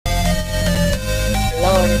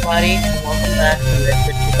everybody, and welcome back to Let's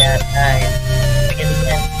Get That Guys. Begin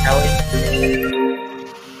again, shall we?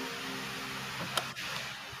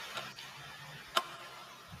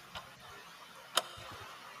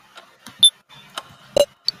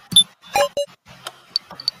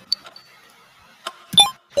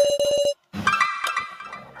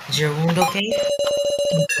 Is your wound okay?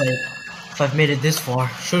 But if I've made it this far,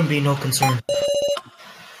 shouldn't be no concern.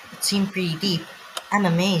 It seemed pretty deep. I'm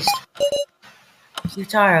amazed.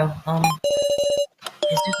 Yutaro,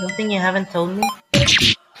 is there something you haven't told me?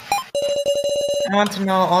 I want to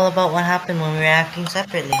know all about what happened when we were acting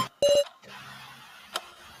separately.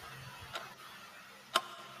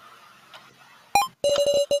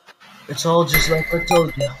 It's all just like I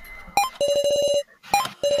told you.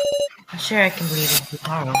 I'm sure I can believe in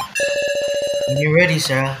Yutaro. When you're ready,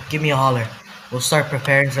 Sarah, give me a holler. We'll start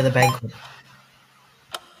preparing for the banquet.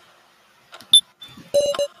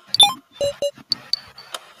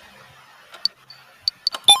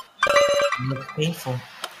 It looks painful,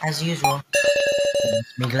 as usual. It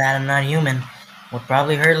makes me glad I'm not human. Would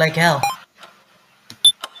probably hurt like hell.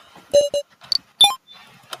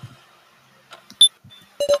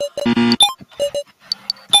 Isn't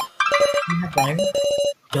that better?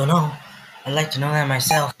 Don't know. I'd like to know that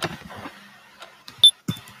myself.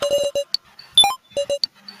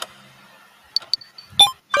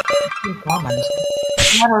 Calm, not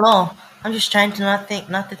at all. I'm just trying to not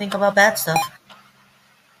to think about bad stuff.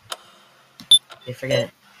 Okay, forget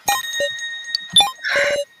it.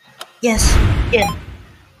 Yes, yeah.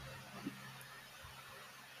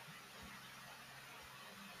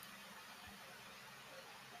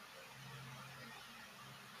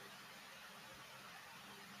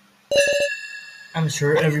 I'm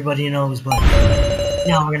sure everybody knows, but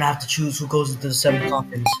now we're gonna have to choose who goes into the 7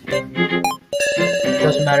 coffins.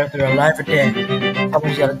 Doesn't matter if they're alive or dead.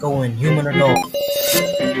 Someone's gotta go in, human or dog.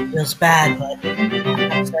 Feels bad, but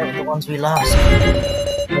I'm sad with the ones we lost.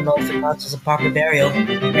 I don't know if it counts as a proper burial.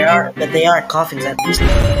 They are coffins at least.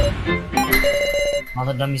 All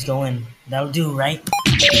the dummies go in. That'll do, right?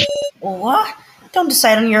 What? Don't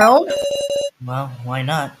decide on your own. Well, why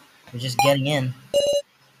not? We're just getting in.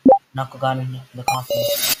 Knuckle got in the coffin.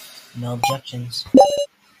 No objections.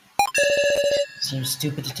 Seems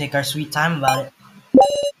stupid to take our sweet time about it.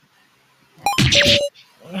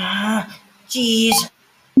 Jeez.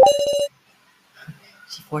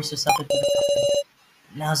 She forced herself into the coffin.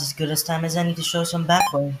 Now's as good a time as any to show some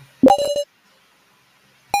backbone.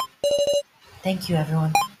 Thank you,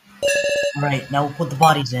 everyone. Alright, now we'll put the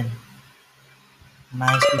bodies in.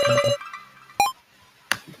 Nice.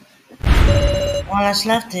 All that's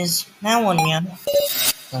left is that one, yeah.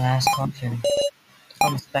 The last coffin.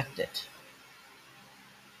 Inspect it.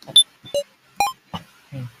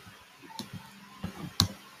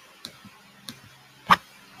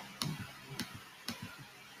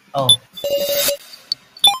 Oh.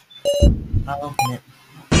 I'll open it.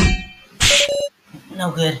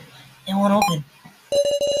 No good. It won't open.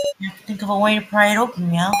 You have to think of a way to pry it open,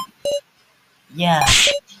 Meow. Yeah.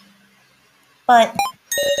 But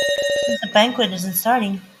since the banquet isn't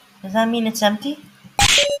starting, does that mean it's empty?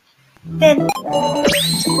 Then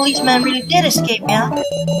the policeman really did escape, Meow.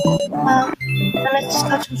 Well, then let's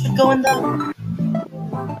discuss who should go in the...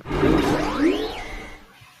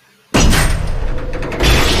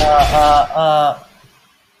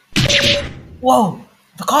 Whoa!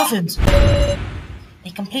 The coffins!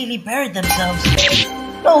 They completely buried themselves.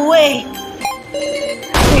 No way! Wait,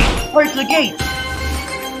 where's the gate?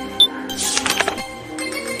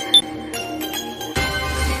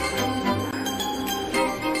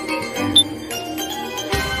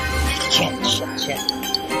 Shit.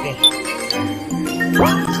 Okay.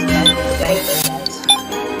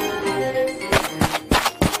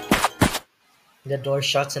 The door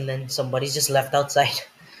shuts and then somebody's just left outside.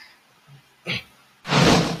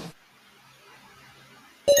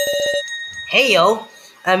 Hey yo,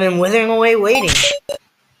 I've been withering away waiting.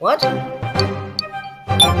 What?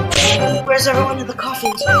 Where's everyone in the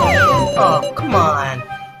coffins? Oh, come on.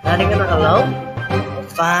 Not even a hello?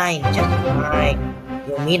 Fine, just fine.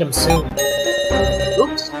 You'll meet him soon.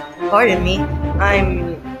 Oops, pardon me.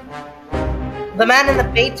 I'm the man in the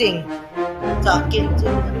painting. Talking to the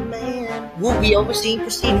man who will be overseeing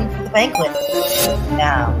proceedings for the banquet.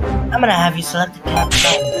 Now, I'm gonna have you select a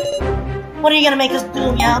captain. What are you gonna make us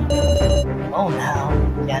do, Meow? Oh, now,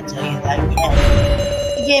 can't tell you that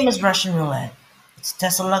yet. The game is Russian roulette. It's a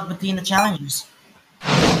test of luck between the challengers.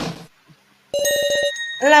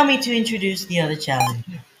 Allow me to introduce the other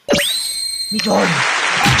challenger. Midori!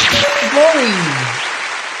 Midori!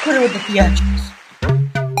 Put her with the theatrics.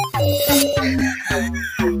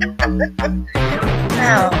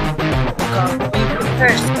 Now,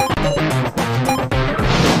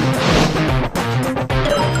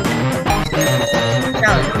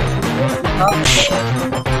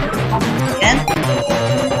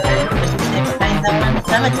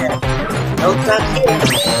 amateur. No truck here.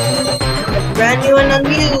 It's brand new and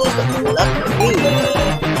unused. Lucky you.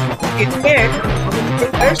 If you're scared, I'll be the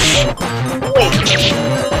first. Wait.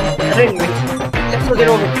 I didn't read. Let's look it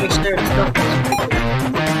over to make sure it's not.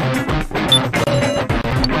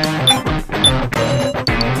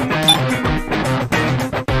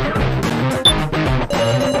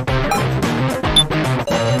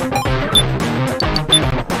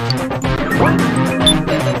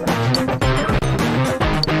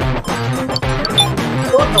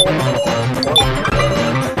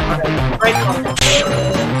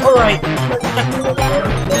 Alright, let's check the other door.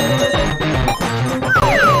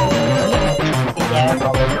 Yeah,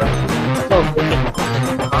 probably. So,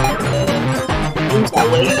 seems that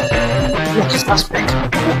way. Not a suspect.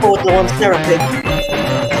 We'll go with the one Sara picked.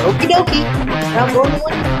 Okie dokie. Now go with the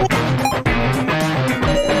one you picked.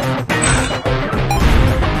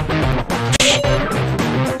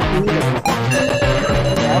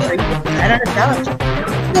 Now, are you that out of dodge?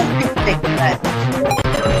 Don't pick that.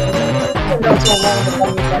 Not so long to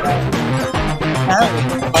come with that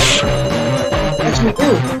what should we do?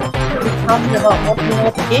 We're talking about what we know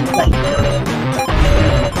what the game's like.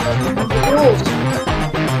 The rules.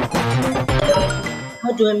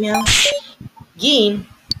 I'll do it, meow. Gene.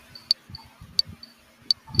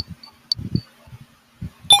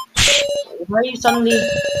 Why are you suddenly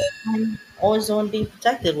always the one being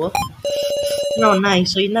protected, Wolf? You're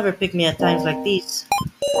nice, so you'd never pick me at times like these.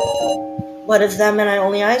 What if that meant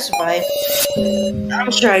I survived?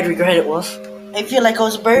 I'm sure I'd regret it, Wolf. I feel like I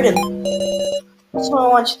was a burden. So I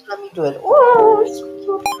want you to let me do it. Oh, it's so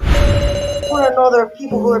cute. I want to know there are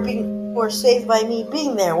people who are saved by me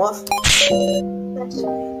being there, Wolf.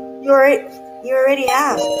 You already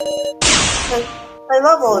have. I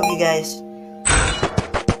love all of you guys.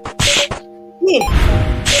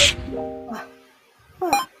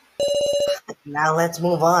 Now let's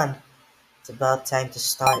move on. It's about time to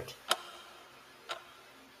start.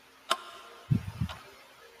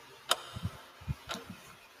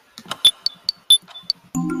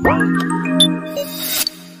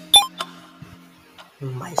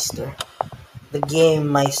 Meister. The Game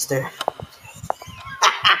Meister.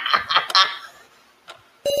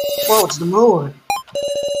 Whoa, it's the moon.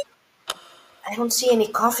 I don't see any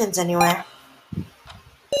coffins anywhere.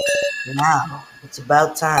 Now, it's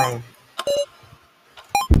about time.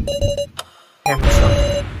 Prepare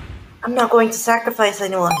myself. I'm not going to sacrifice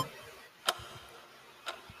anyone.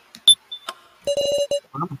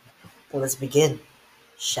 Well, let's begin.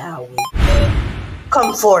 Shall we?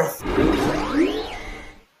 Come forth!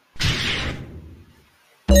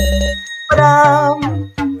 An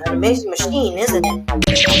amazing machine, isn't it?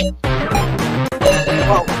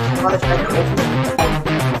 Whoa, another friend.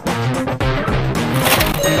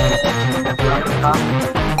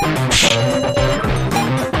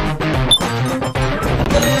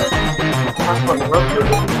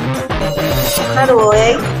 Incredible,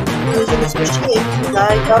 eh? Using this machine, you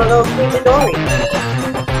guys got a little Midori.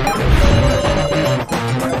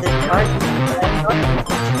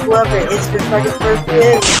 Whoever is the target first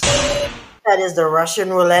wins. That is the Russian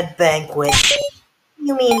Roulette Banquet.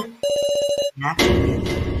 You mean, naturally,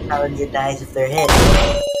 challenger dies if they're hit.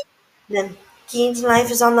 Then Keen's life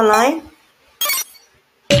is on the line?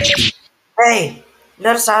 Hey,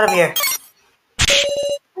 let us out of here.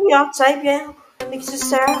 Are you outside yet, Mrs.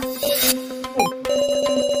 Sara?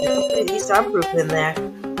 You're completely soundproof in there.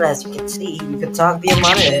 But as you can see, you can talk via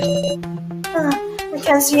monitors. I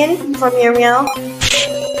can't see anything from here, meow.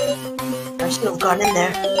 I should have gone in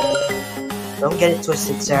there. Don't get it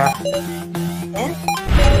twisted, Sara. Yeah?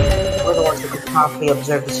 We're the ones who can calmly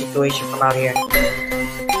observe the situation from out here.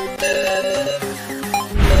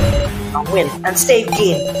 I'll win and save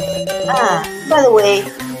Keen. By the way,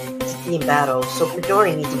 it's a team battle, so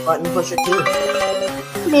Midori needs a button pusher too.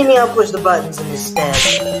 Maybe I'll push the buttons in his stead.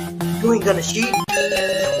 You ain't gonna cheat.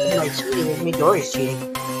 You like cheating if Midori's cheating.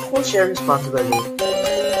 We'll share responsibility.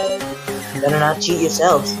 Better not cheat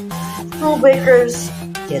yourselves. Rule breakers,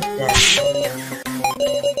 get that.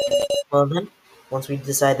 Well then, once we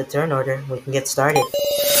decide the turn order, we can get started.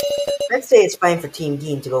 I'd say it's fine for Team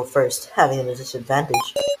Dean to go first, having a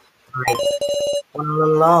disadvantage. Alright, went a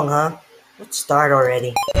little long, huh? Let's start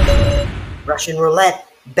already. Russian Roulette,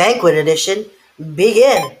 Banquet Edition,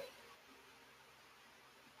 begin!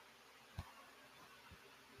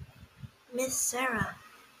 Miss Sara.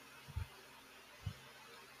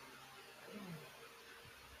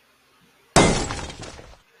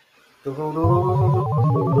 An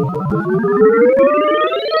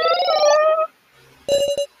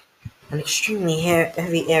extremely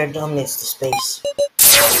heavy air dominates the space.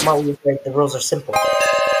 From what we've heard, the rules are simple.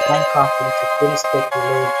 Nine coffins, a thin stick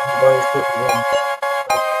removed, and Dory's foot room.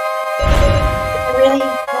 Is it really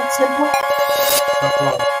that simple? Not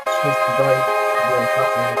long. She's the Dory doing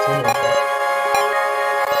coffin simultaneously.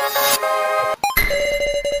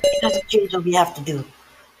 It doesn't change what we have to do.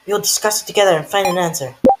 We'll discuss it together and find an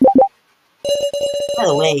answer. By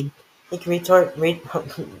the way, you can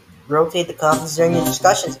rotate the coffins during your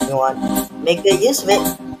discussions if you want. Make good use of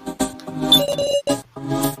it.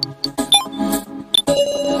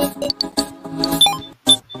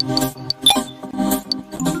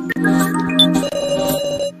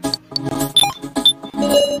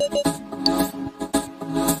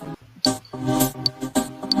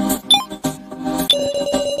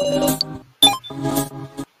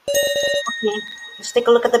 Okay, let's take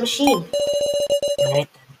a look at the machine. Alright,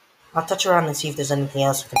 I'll touch around and see if there's anything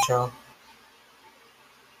else to control.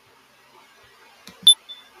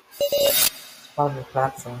 Part of the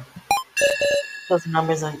platform. Shows the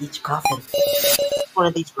numbers on each coffin. One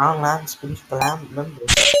of these round lamps beneath the lamp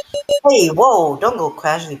numbers. Hey, whoa! Don't go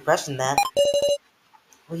casually pressing that.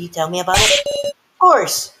 Will you tell me about it? Of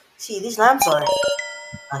course! See, these lamps are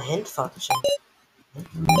a hint function. Yep.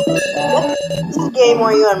 This is a game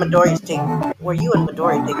where you and Midori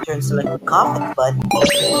take turns selecting coffins, but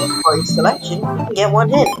for each selection, you can get one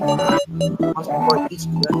hint. Once before each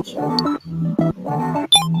selection.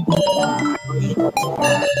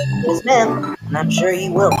 Yes, ma'am, and I'm sure he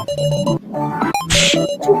will.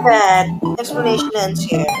 Too bad. Explanation ends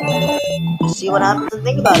here. Just see what happens and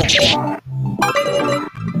think about it.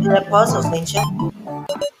 You like puzzles, ain't you?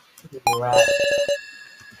 Right.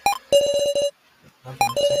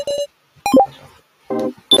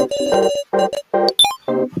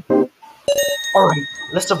 Alright,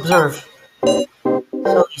 let's observe.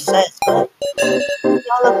 So he says, but they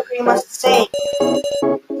all look pretty much the same.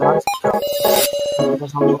 That's true.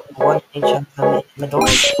 There's only one ancient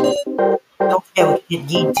Midori. Don't forget we get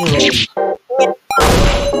Yi too.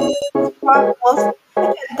 Almost. I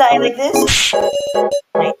can't die like this.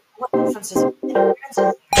 Right? What difference is it?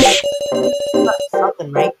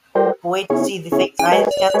 Something, right? Wait to see the things I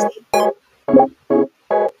can't see.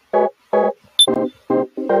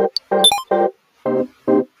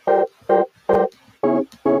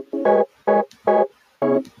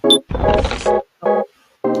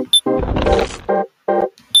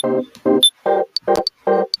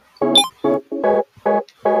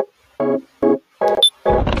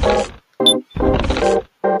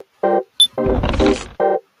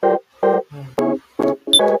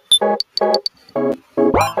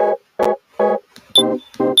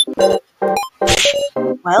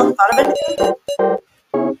 Well, thought of anything?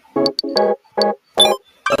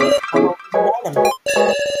 Item.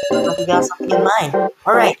 I hope you got something in mind.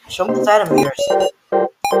 Alright, show me this item of yours.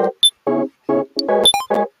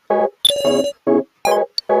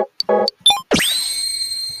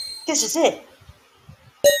 This is it.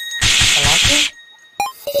 A lantern?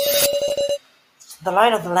 The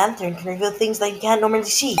light of the lantern can reveal things that you can't normally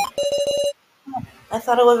see. I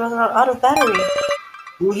thought it was running out of battery.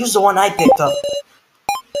 We'll use the one I picked up.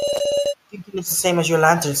 I think it's the same as your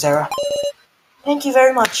lantern, Sarah. Thank you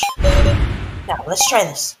very much. Now, let's try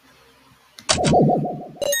this.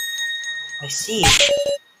 I see.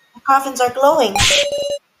 The coffins are glowing.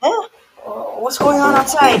 Eh? What's going on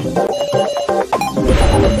outside?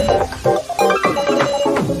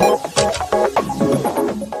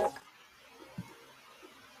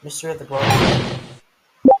 Mystery of the glow.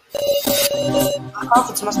 The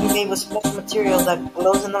coffins must be made with special material that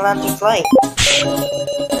glows in the lantern's light.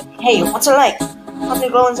 Hey, what's it like? How many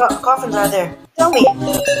glowing coffins are there? Tell me!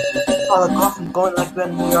 All the coffins glowing like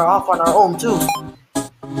when we are off on our own, too.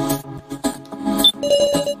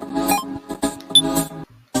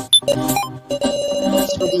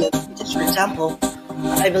 Just for example,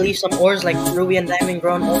 I believe some ores like ruby and diamond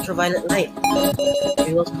grow in ultraviolet light.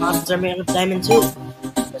 Maybe those coffins are made of diamond, too.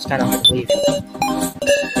 That's kind of hard to believe.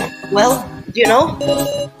 Well, do you know?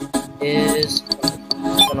 I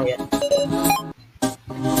don't know yet.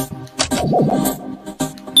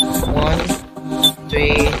 1,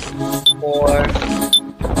 3, 4.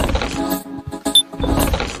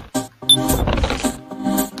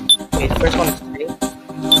 Wait, the first one is 3.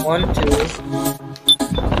 1, 2,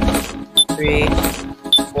 3,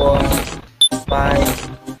 4, 5.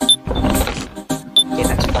 Okay,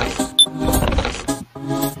 that's 5.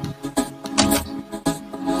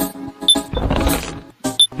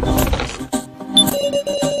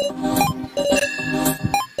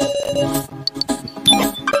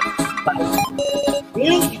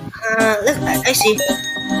 Really? I see.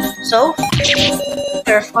 So,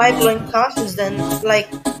 there are 5 glowing coffins then, like,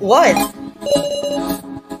 what?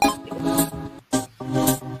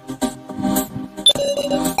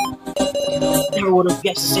 never would have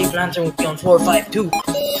guessed the safe lantern would be on floor 5 too.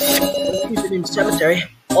 When we in the cemetery,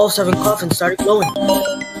 all 7 coffins started glowing.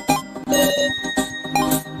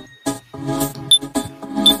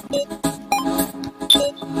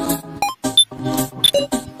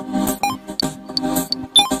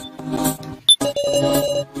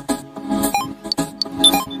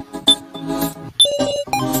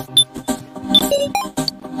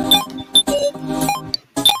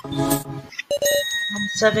 And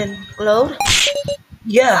 7 glowed?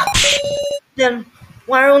 Yeah. Then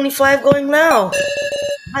why are only 5 going now?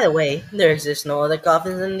 By the way, there exists no other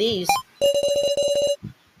coffins than these.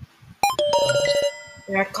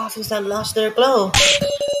 There are coffins that lost their glow.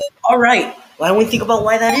 Alright, why don't we think about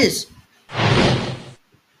why that is?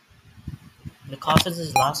 The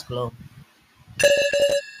coffins' lost glow.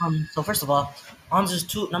 So first of all,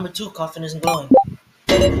 number 2 coffin isn't glowing.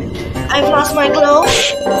 I've lost my glow!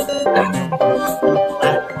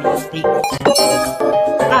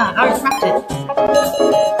 I retract it.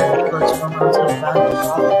 Because from outside found the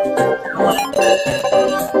coffin.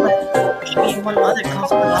 But maybe one other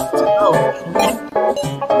coffin lost its glow.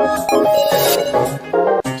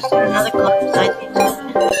 Is there another coffin besides the inscription?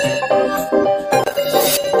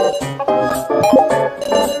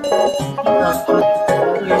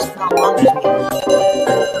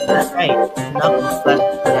 That's right.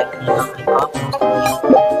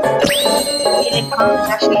 The coffins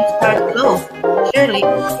actually started to glow. Surely,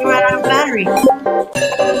 you ran out of battery. The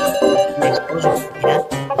explosion, yeah?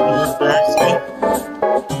 You lose glass, eh?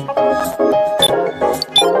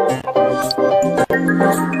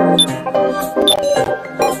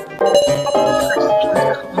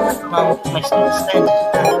 My skin stench.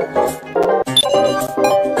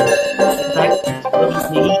 In fact, exploding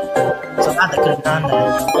the heat. So glad I could have done that.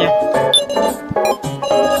 Yeah.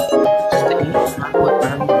 Not what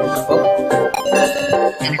I'm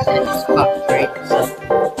and it's hot, right? So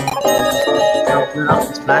I'll put it off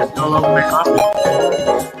and splash it all over my coffin. I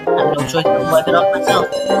have no choice but to wipe it off myself.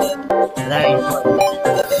 Very important.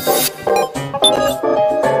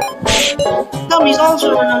 Dummies also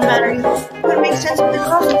run on battery. But it makes sense for their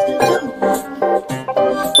coffins too.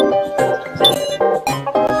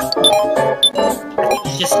 I think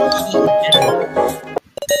it's just heat in general.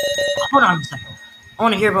 Hold on a second. I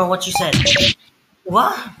want to hear about what you said.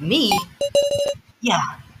 What? Me?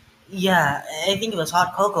 Yeah, I think it was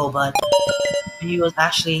hot cocoa, but maybe it was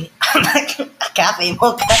actually a cafe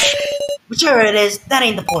mocha. Whichever it is, that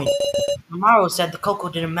ain't the point. Mamoru said the cocoa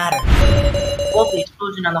didn't matter. Both the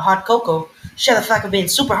explosion and the hot cocoa share the fact of being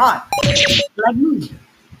super hot. Like me.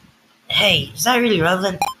 Hey, is that really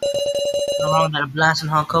relevant? Along that a blast and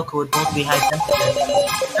hot cocoa would both be high temperature.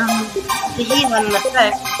 The heat had an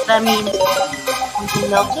effect. That means something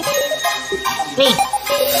melted? Hey!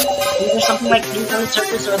 Is there something like things on the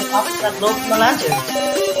surface or the coffins that glow from the lantern?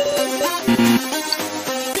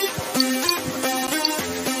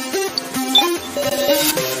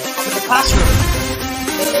 Over the classroom.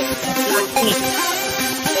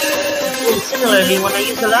 And similarly, when I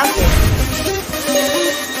use the lantern,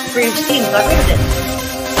 free steam got rid of it.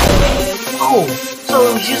 Oh, so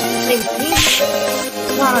it was using the same thing?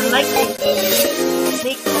 It's not unlikely.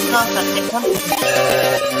 Snake comes off at the temperature.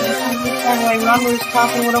 I understand why Ronald's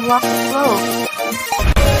coffin would have lost its glow.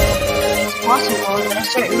 It's possible that a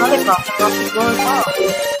certain other coffin lost its glow as well.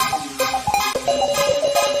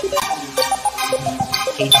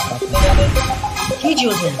 Keiji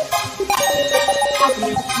was in.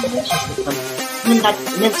 And that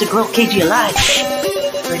meant to grow Keiji alive.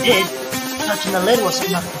 Or it did. Touching the lid wasn't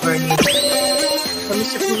enough to burn you. So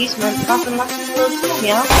Mr. Policeman, the coffin lost its glow too,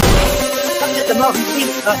 yeah? After the mountain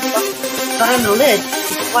police got on the lid,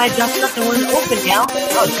 it's why just nothing wouldn't open now.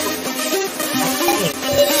 Oh,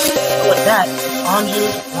 with that, Angelo,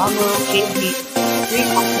 Katie, 3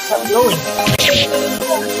 coffins kept glowing.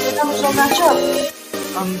 That was all match up.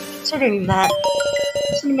 Considering that,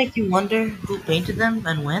 doesn't it make you wonder who painted them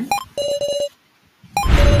and when?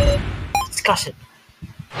 Discuss it.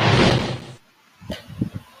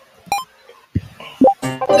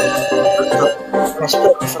 I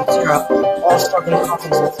spoke from Sara, all stuck in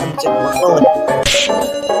coffins in the cemetery were glowing.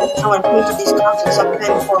 Someone painted these coffins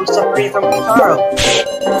sometime before we separated from Kitaro.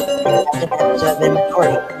 And that had to have been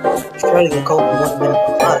majority. Surely the cold would have been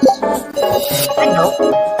from us. I know.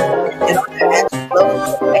 Get on their hands and blow them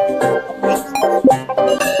right?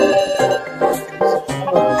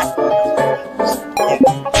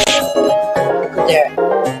 There.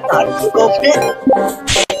 Not if you go fit.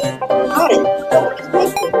 Got it. Nobody's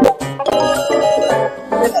making it.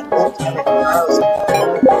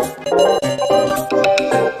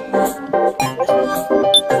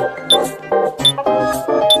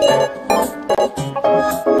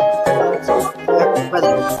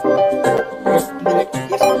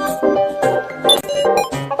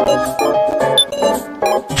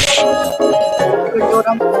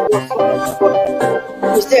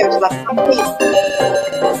 was there. It's like complete.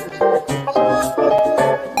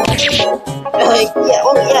 Yeah.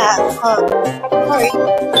 Oh yeah. Sorry.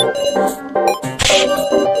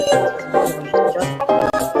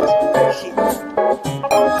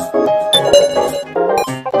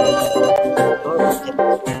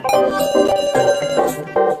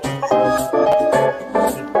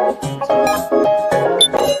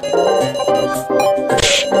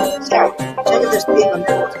 Sarah, check if there's big on that.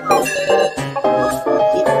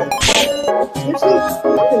 Seriously?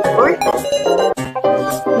 Nothing for it?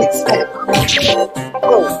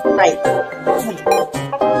 Oh, right.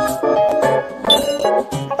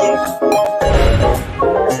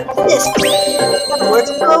 This. Where's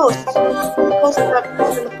the ghost? The ghost is not in the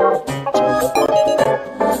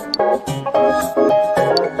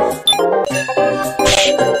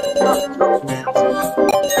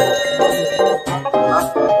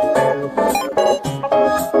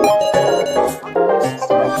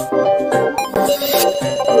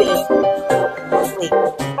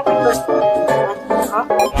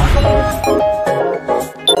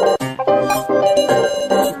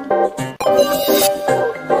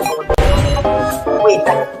Wait,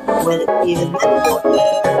 when it even metaphor.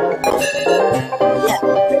 Yeah.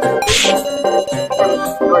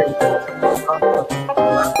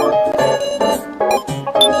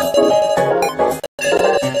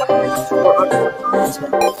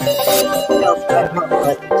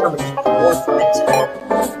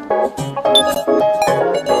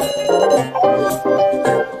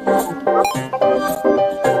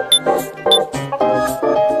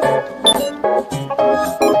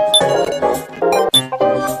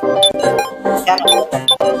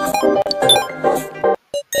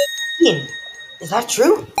 Is that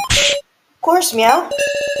true? Of course, Meow.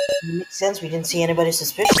 It makes sense we didn't see anybody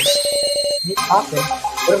suspicious. This often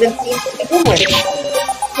would have been seen to begin with.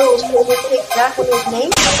 So was going to take back with his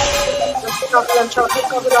name? Chocolate and chocolate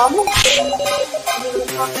covered almond?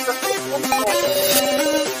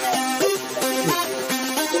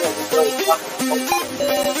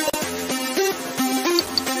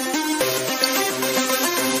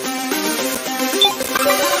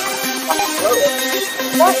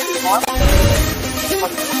 What?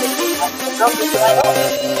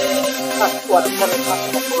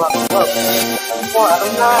 4 out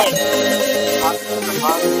of 9.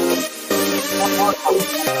 One more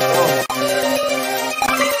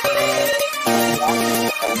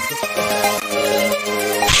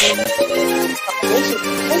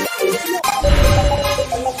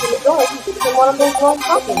one of those long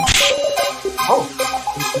coffins. Oh.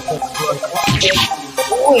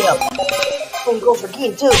 Wait up. Can go for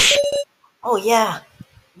Geen too. Oh yeah.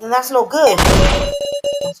 Then that's no good.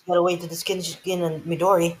 Let's gotta wait till the skin and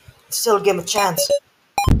Midori. Still give him a chance.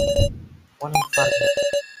 1 in 5.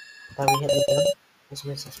 Thought we hit the gun. This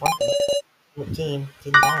makes us one thing. With Geen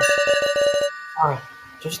died. Alright.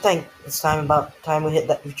 Just think it's time we hit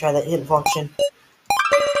that. We try that hidden function.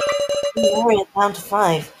 We narrow it down to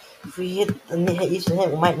 5. If we hit each hit,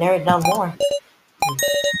 we might narrow it down more.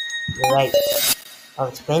 You're right. I'll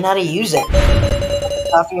explain how to use it.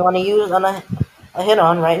 Stuff you want to use on a hit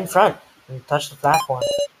on right in front and touch the platform.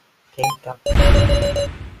 Okay, go.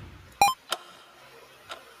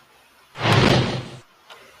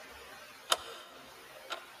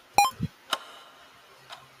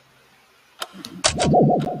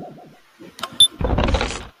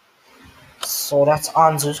 So that's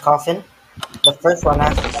Anzu's coffin. The first one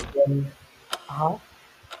has been.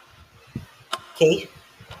 Okay.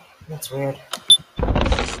 That's weird.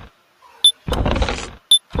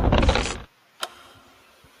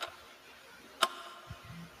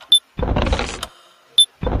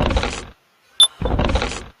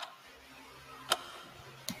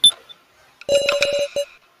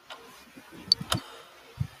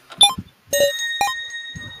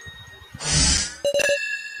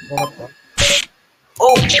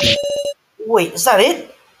 Oh! Wait, is that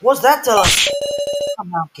it? What's that tell us?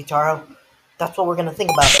 Come on, Kitaro. That's what we're gonna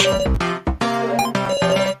think about.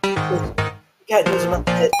 We can't lose him at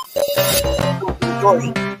the pit.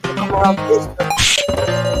 Dory, come around this. We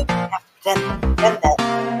have to pretend that.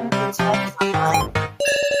 It's not time.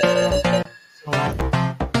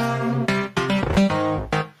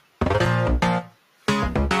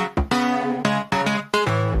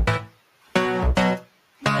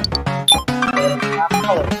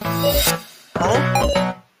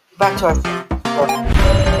 Back to our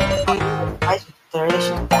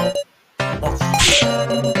declaration. That's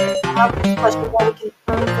question why we can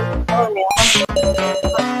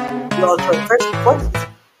you all join first voices.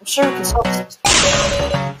 I'm sure we can solve this.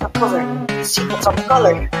 Stop color. Secrets of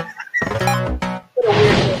color. What a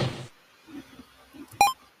weird thing.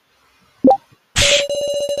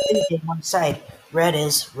 indicating one side. Red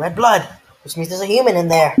is red blood, which means there's a human in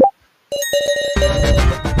there.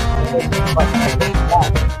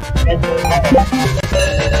 Red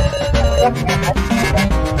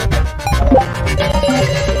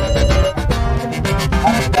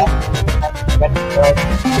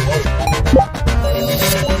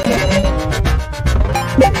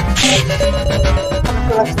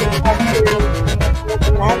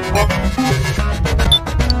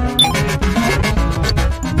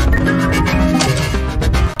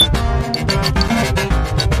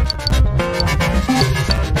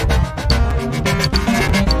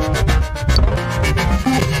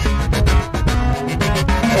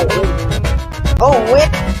Oh wait!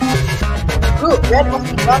 Blue, red must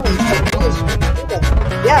be dummies, but blue is human.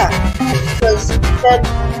 Yeah, because then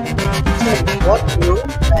what blue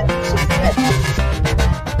and this is red.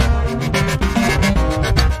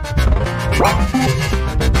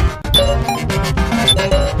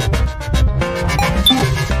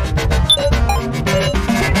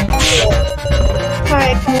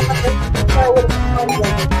 Try with a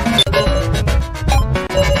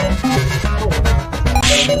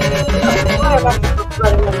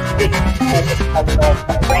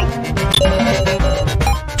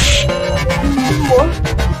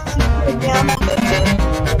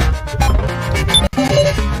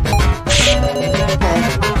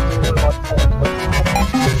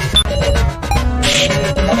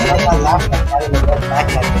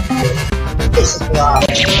pisses me off.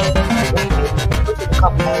 Look at the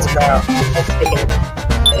couple hands barrel. Let's take it.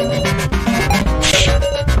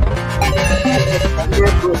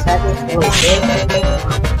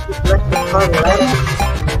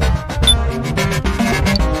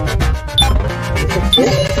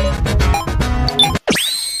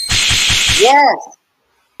 Yes!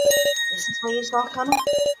 Is this what you saw, Connor?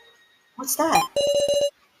 What's that?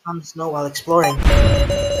 On the snow while exploring.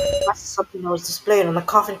 That's something that was displayed on the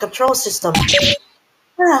coffin control system.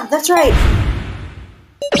 Yeah, that's right.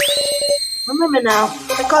 Remember now,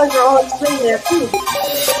 the colors are all explained there too.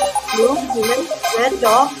 Blue, human, red,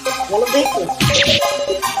 dog, yellow, bacon.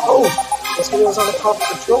 Oh, this was on the coffin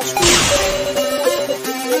control screen.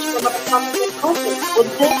 From the coffin control,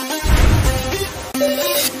 wouldn't it?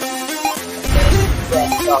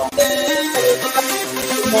 Red dog.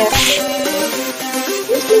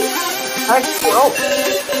 Hard to grow.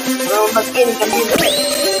 Well, but skin can be red.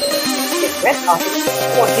 It's red coffee,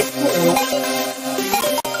 or it's blue.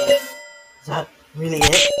 Is that really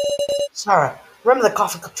it? Sarah, remember the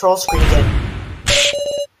coffin control screen again.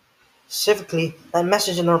 Specifically, that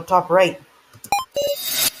message in the top right.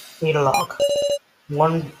 Data log.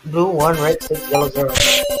 1 blue, 1 red, 6 yellow, 0.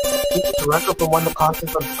 Keep the record for when the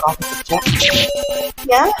contents of the coffin is checked.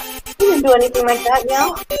 Yeah? You didn't do anything like that,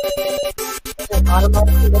 yeah?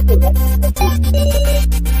 Automatically look at that.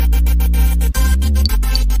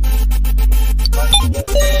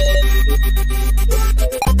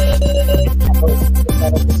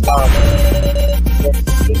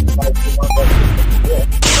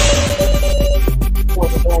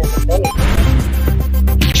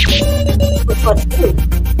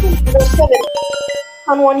 There's 7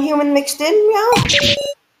 on 1 human mixed in, yeah?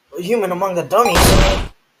 A human among the dummies.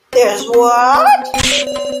 There's what?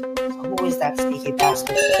 Who is that sneaky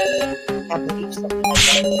bastard? Can't believe something like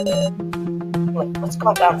that. Look, let's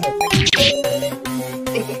calm down for a second.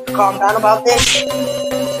 Think we can calm down about this?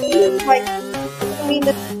 Like, you mean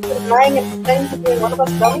that they're lying and pretending to be one of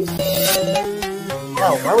us dummies?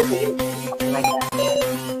 No, why would they even do something like that?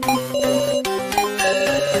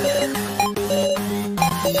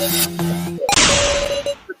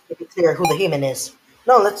 Let's make it clear who the human is.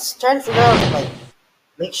 No, let's try to figure out, like,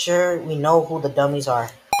 make sure we know who the dummies are.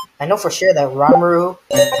 I know for sure that Ramaru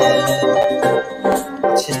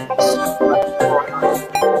it's just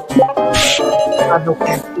I don't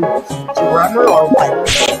know to Ramaru or what?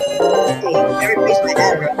 Hey, every place my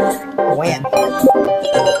dad wham.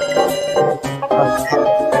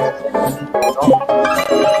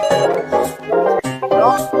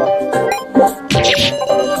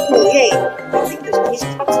 Hey, I think there's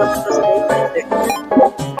pieces of something doesn't make right there.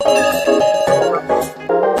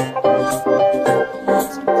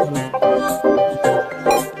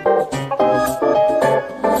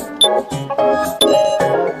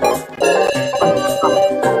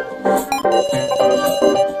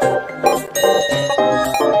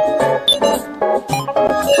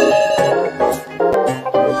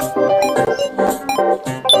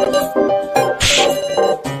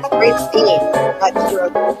 Great steam. That's your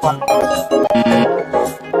one.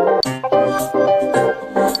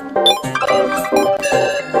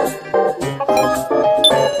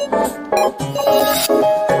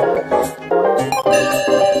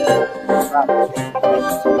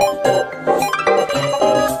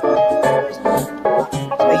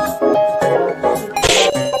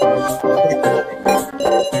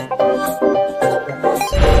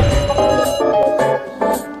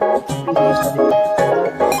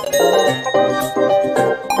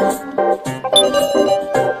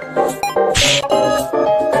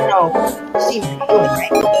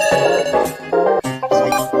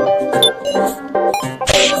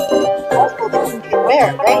 Also, they can be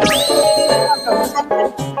aware, right?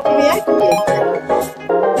 Maybe I could be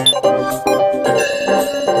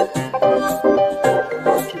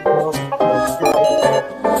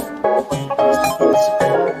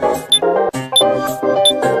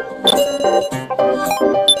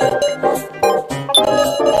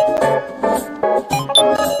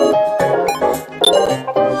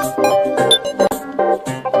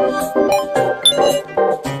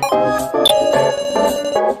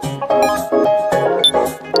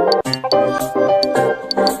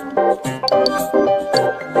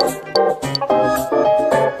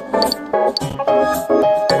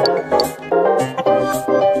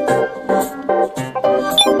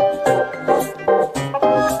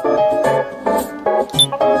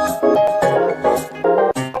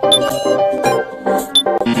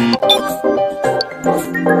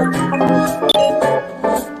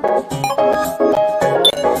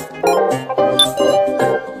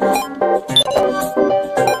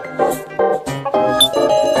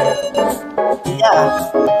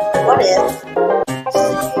What if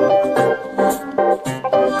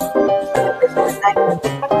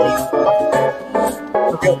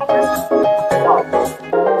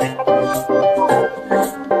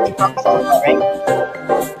right?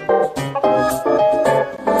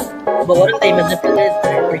 But what if they manipulate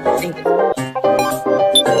everything?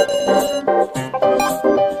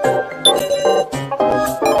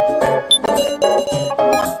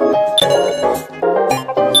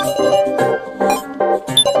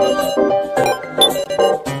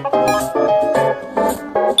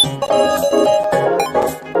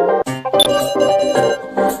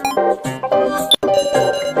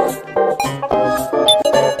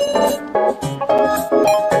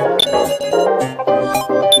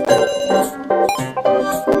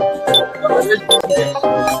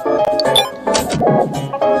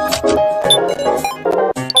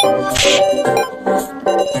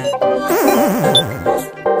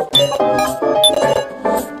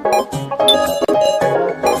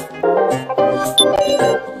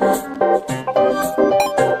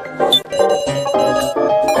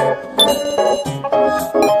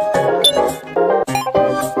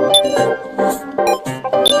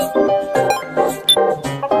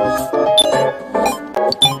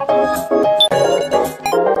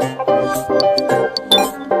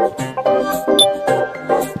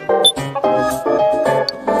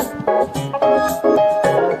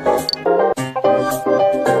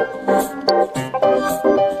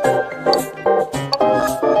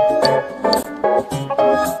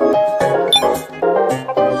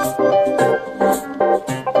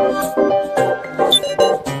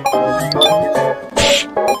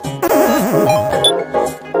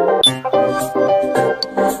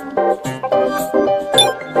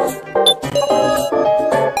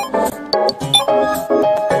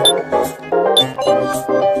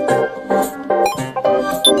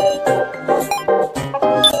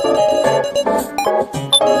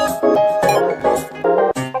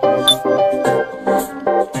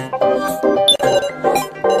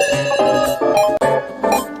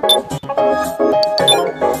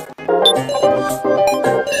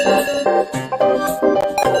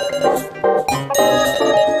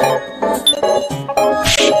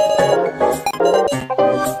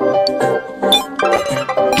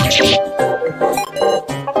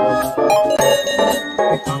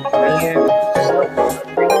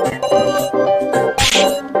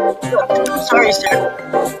 Sorry, sir.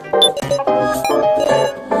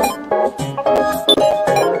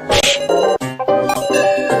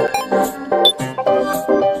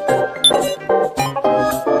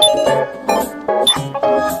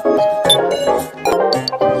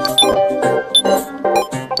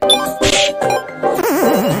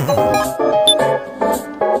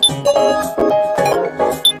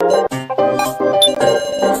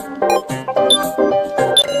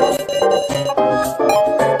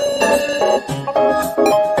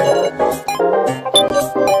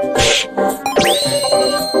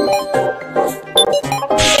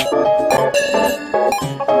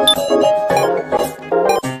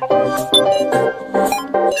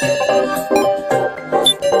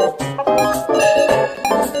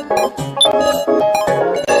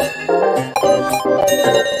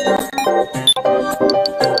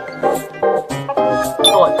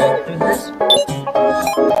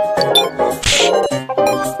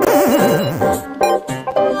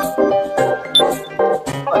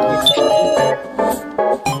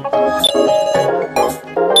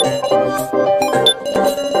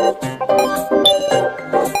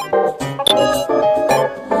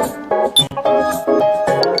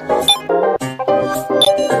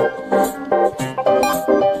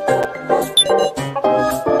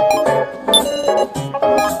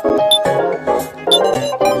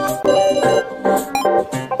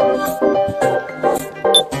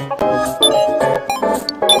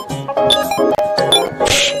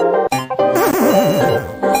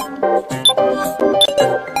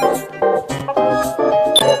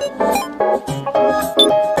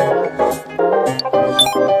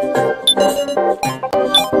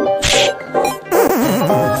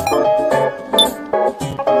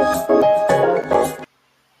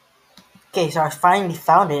 Okay, so I finally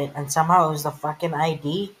found it, and somehow it was the fucking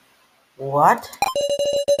ID. What?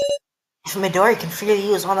 If Midori can freely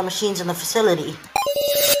use all the machines in the facility,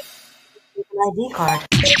 an ID card.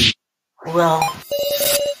 Well,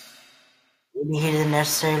 maybe he didn't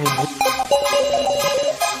necessarily need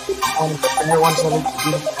one. Everyone's living to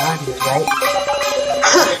be around here, right?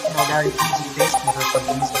 No doubt he's using basement or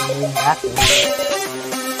something, so he made that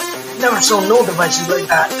thing. Never saw no devices like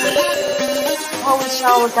that. All we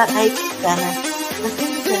saw was that ID scanner. The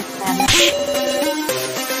fingerprint scanner.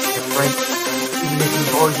 Right. Even if he's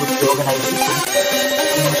always with the organization,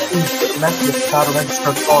 he machines get messages without a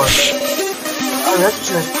registered card. A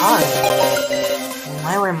registered card?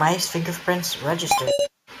 Why were my fingerprints registered?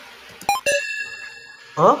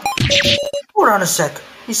 Huh? Hold on a sec.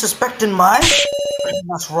 You suspecting mine?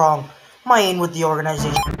 That's wrong. Mine ain't with the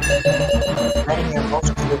organization. Letting your most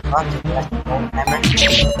to the content that you don't remember.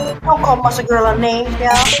 Don't call Musa Girl a name,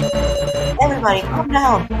 yeah? Everybody, calm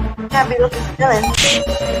down. You can't be looking for villains.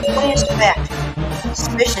 What do you expect?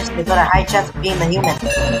 Suspicious, they got a high chance of being the human. So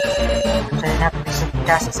they didn't have to be so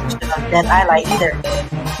cast suspicion on dead eyelight either.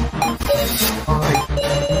 Alright,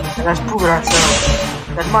 then let's prove it ourselves.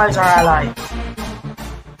 That Mars our ally.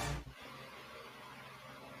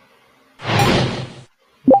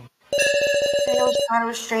 I always thought it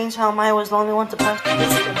was strange how Maya was the only one to pass the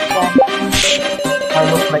distance then. I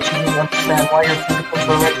looked like she didn't understand why your fingerprints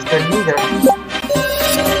were registered neither.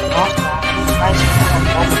 Also, nice to have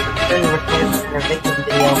moments of very recorded in their victim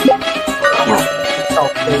video. So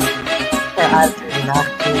big. Their attitude and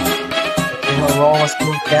attitude. They were all was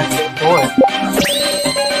moved that way forward.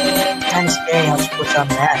 It's kinda scary how she puts on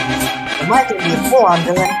that. It might be a full-on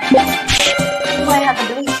villain. You might have to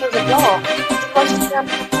believe she was a doll. Plus, she's not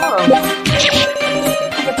the girl.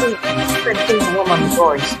 Different things warm on the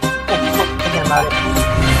doors. Thinking about it.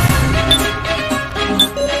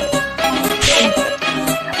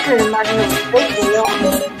 I couldn't imagine it was a fake video.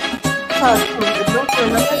 Don't you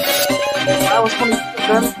remember? I was holding two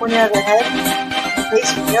guns pointing at her head. Her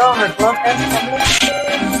face fell, her glove hands trembling.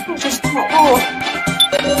 It was just too cool.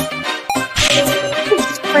 She was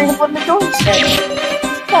just afraid of what the door said.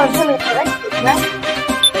 She's not really for anything, right?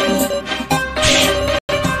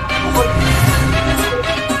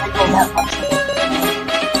 That much.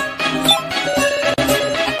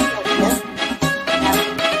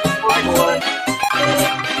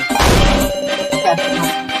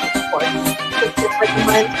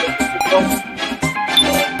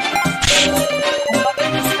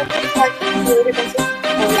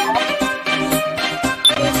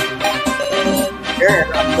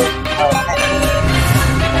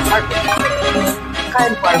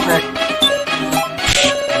 Kind Barbara.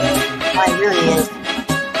 Mine really is.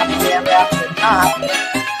 After not.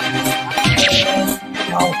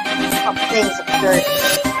 No, some things absurd.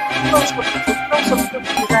 Throw some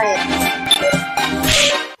cookies right in.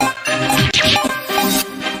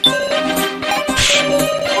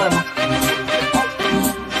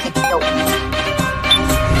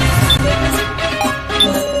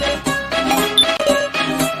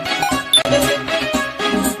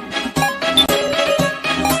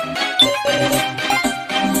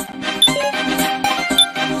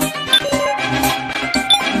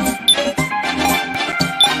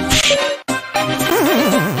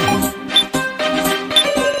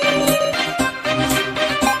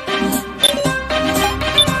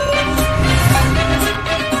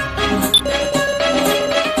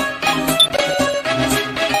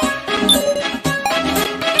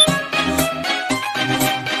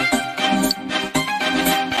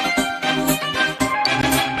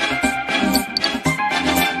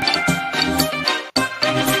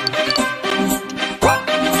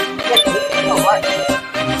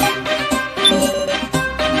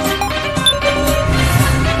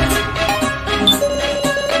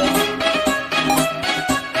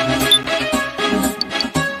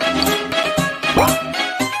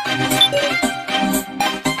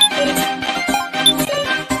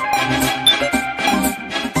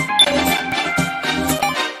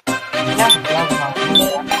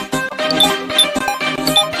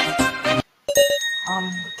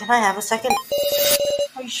 Can I have a second?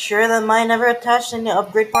 Are you sure that mine never attached any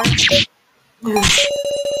upgrade parts?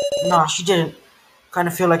 Nah, she didn't.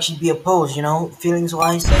 Kinda feel like she'd be opposed, you know,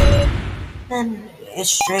 feelings-wise. Then, it's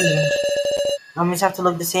strange. Mummies have to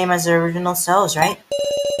look the same as their original selves, right?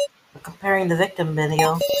 We're comparing the victim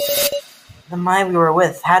video. The mine we were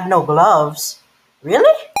with had no gloves.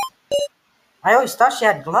 Really? I always thought she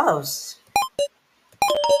had gloves.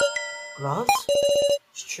 Gloves?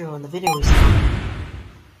 It's true, in the video we saw.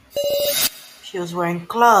 She was wearing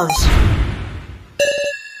gloves.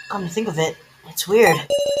 Come to think of it, it's weird.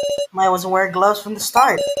 Maya wasn't wearing gloves from the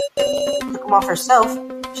start. Took them off herself.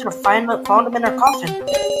 Should have found them in her coffin.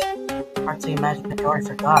 Hard to imagine Midori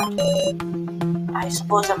forgot. I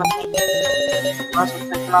suppose I must make it. Gloves were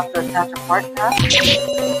taken off to attach her part path.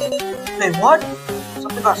 Wait, what?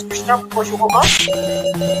 Something got squished out before she woke up?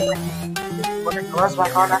 Put her gloves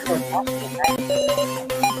back on after her coffin, right?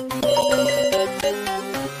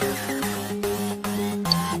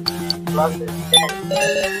 Gloves are dead.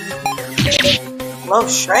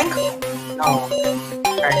 Gloves shrank? No.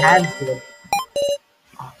 Her hands did.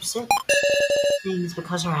 Opposite? Maybe it's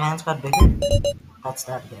because her hands got bigger? That's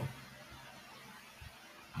that again.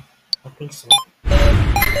 I think so.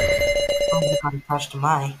 Oh, they got attached to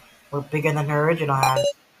mine. Were bigger than her original hands.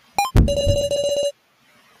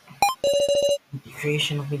 The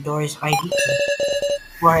creation of Midori's ID key.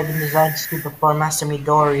 Who had been designed to speak before Master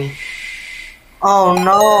Midori. Oh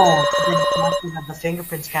no! The masters of the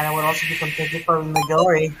fingerprint scanner would also become thinking for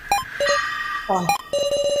Midori. Oh,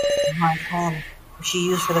 my hand, which she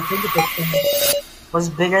used for the fingerprint scanner, was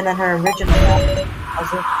bigger than her original hand,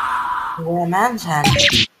 as if it were a man's hand.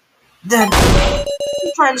 Then,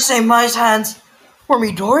 you're trying to say my hands were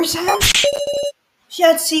Midori's hands? She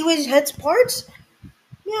had Seaweed's head's parts?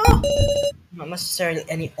 Yeah. Not necessarily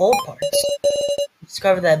any old parts.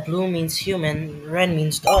 Discovered that blue means human, red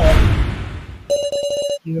means dog.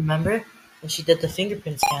 You remember when she did the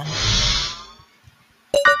fingerprint scan?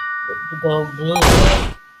 The dog blue.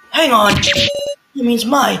 Hang on! It means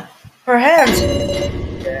her hands!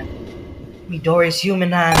 Midori's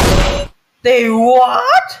human hands. They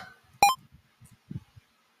what?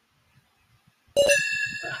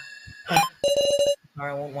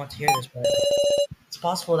 I won't want to hear this, but it's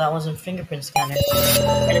possible that wasn't a fingerprint scanner.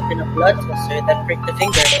 It might have been a blood tester that pricked the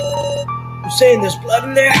finger. You're saying there's blood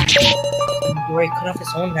in there? Midori cut off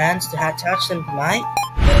his own hands to attach them to mine?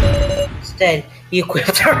 Instead, he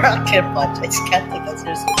equipped a rocket punch. I just can't take that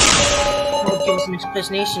seriously. He would give us an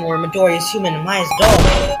explanation where Midori is human and Maya is dog.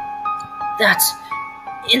 That's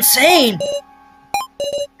insane!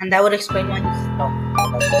 And that would explain why he's... No.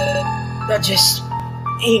 That just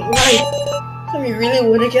ain't right. Can we really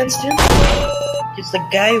win against him? He's the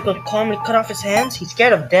guy who could calmly cut off his hands? He's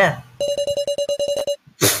scared of death.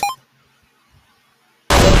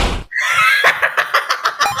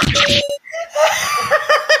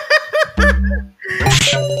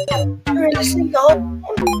 You're listening, dog?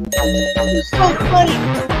 It's so funny.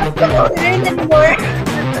 I can't hear it anymore.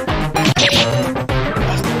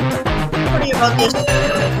 What about this?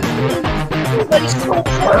 Everybody's so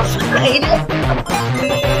horrified.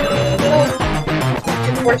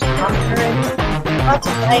 Worst conference. Lots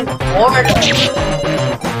of time boredom.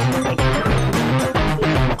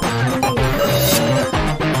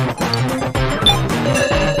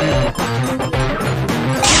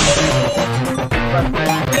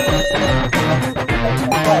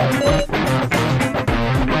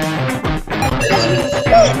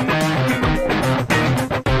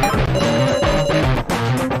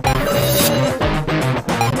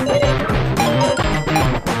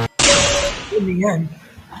 In the end,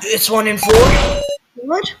 it's 1 in 4?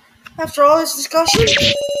 What? After all this discussion?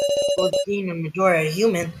 Both Dean and Midori are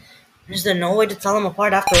human. Is there no way to tell them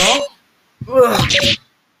apart after all? Ugh.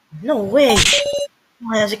 No way!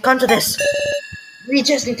 Why has it come to this? We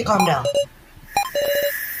just need to calm down.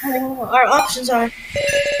 Our options are...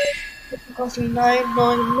 difficulty 9,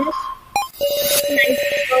 knowing miss.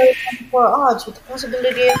 4 odds with the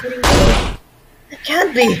possibility of hitting 2. It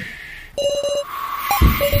can't be!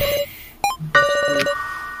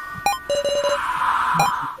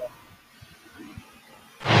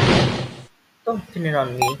 Don't pin it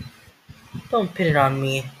on me. Don't pin it on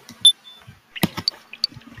me.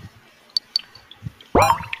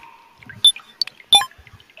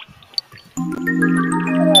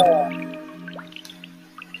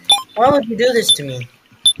 Why would you do this to me?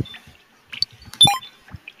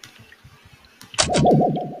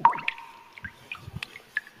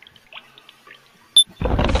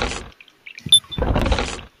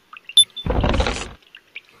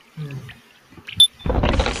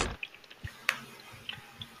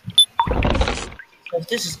 So if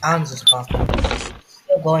this is Anza's coffee, it's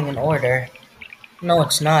still going in order. No,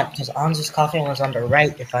 it's not, because Anza's coffee was on the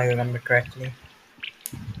right, if I remember correctly.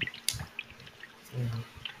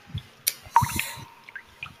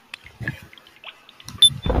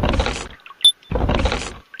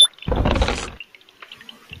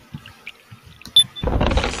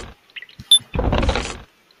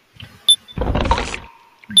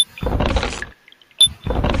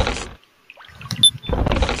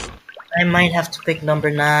 I might have to pick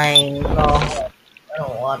number 9. No, I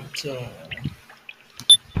don't want to.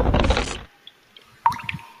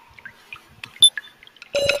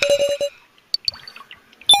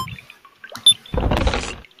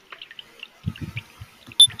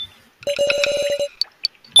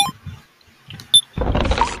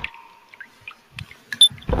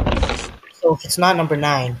 So if it's not number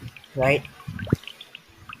 9, right?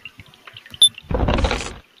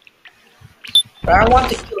 But I don't want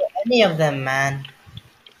to kill any of them, man.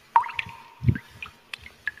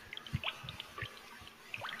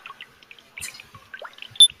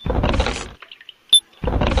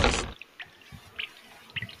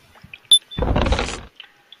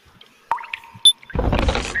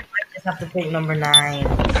 I just have to pick number 9.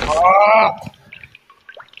 Oh!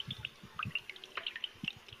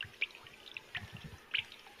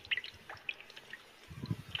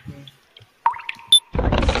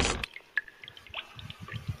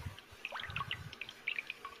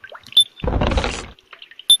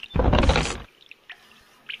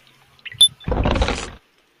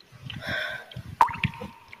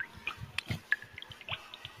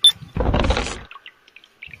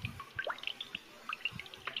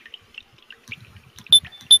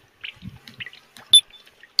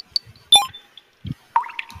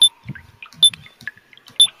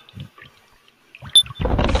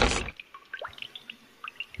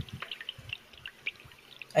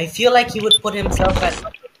 I feel like he would put himself at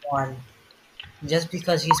number 1 just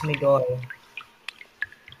because he's Midori.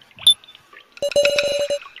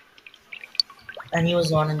 And he was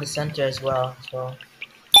the one in the center as well, so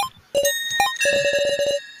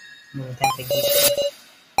can't pick these.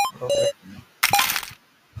 Go for it.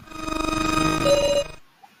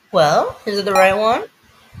 Well, is it the right one?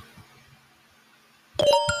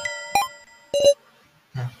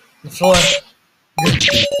 The floor.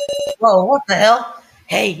 Whoa, what the hell?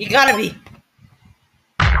 Hey, you gotta be.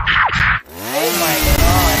 Oh my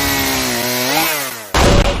god.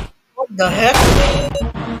 What the heck?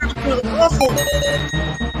 Through the coffin.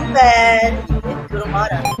 Bad.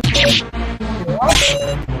 Kurumada. What?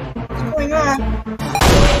 What's going on?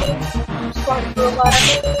 What's going on, Kurumada?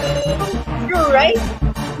 True, right?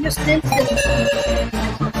 Just instant.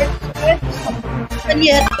 And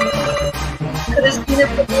yet, could have seen it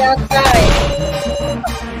from the outside.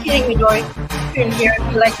 Are you kidding me, Dory? You're in here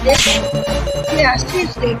and be like this? Yeah,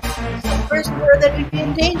 seriously. It's the first word that we'd be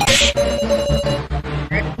in danger.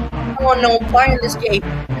 I want no part in this game.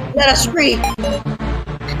 Let us free.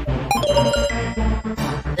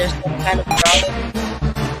 There's some kind of problem.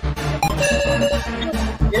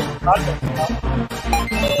 There's a problem.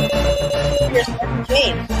 Here's one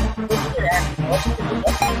change. Look at that. What's the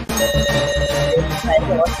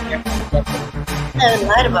I haven't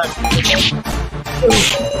lied about it.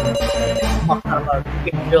 I'm not about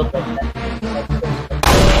getting drilled like that.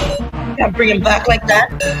 Can't bring him back like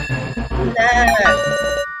that. Nah.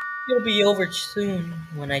 It'll be over soon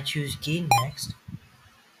when I choose game next.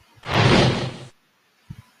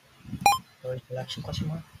 Story collection question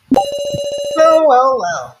mark.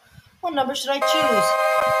 Well. What number should I choose?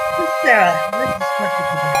 Sarah, let's discuss it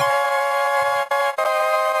together.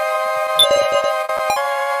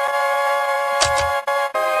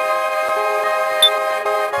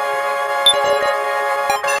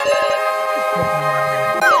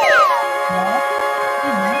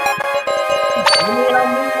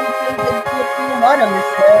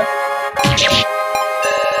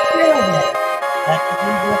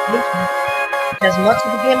 Because much of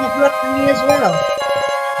the game has left for me as well.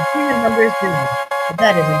 The serial number is 0, but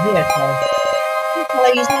that isn't here, so that's all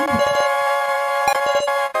I use to do.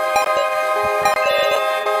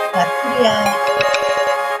 That pretty eye.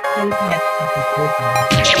 You're looking at something good.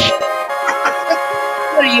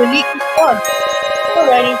 What a unique response.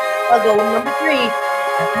 Alrighty, I'll go with number 3.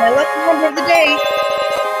 That's my lucky number of the day.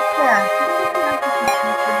 Yeah.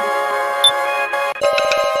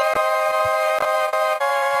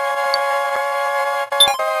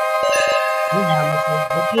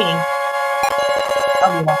 Repeating.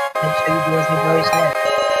 I'll be off. Make sure you do as Midori said.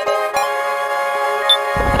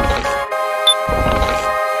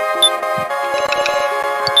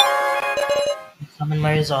 Summon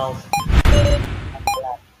my resolve.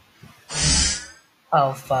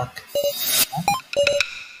 Oh fuck.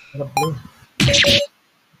 What a blue.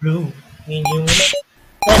 Blue. Me and you in it?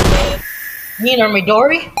 Me and our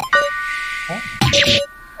Midori? Huh?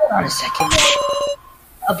 Hold on a second.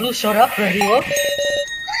 A blue showed up where he was.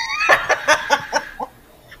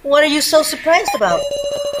 What are you so surprised about?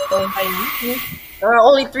 There are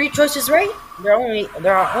only 3 choices, right? There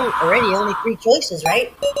are already only 3 choices,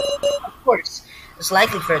 right? Of course, it's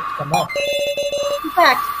likely for it to come up. In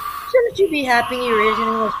fact, shouldn't you be happy your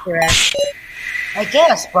reasoning was correct? I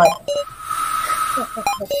guess, but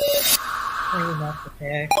are you not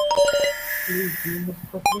prepared?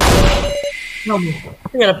 Tell me,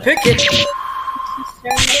 you're gonna pick it.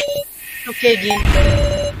 Okay, game.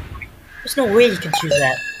 There's no way you can choose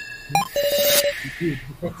that.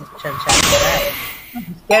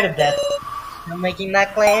 I'm scared of death. I'm making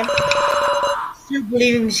that claim. Still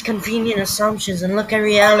believing these convenient assumptions and look at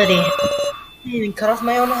reality. I even cut off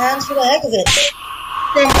my own hands for the heck of it.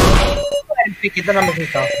 Then, go ahead and pick it, the number 3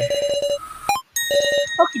 coffin.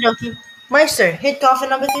 Okie dokie. Meister, hit coffin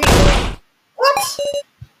number 3. What?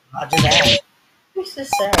 Roger that. Who's this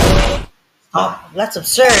Sarah? Oh, that's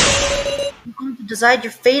absurd. You're going to decide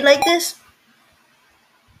your fate like this?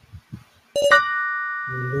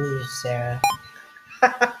 You lose, Sarah.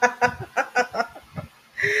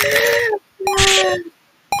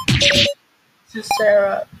 To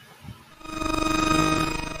Sarah.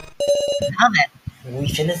 Now then, we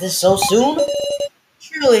finish this so soon?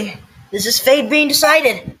 Truly, this is fate being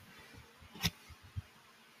decided.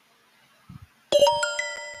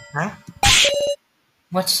 Huh?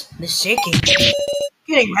 What's this shaking?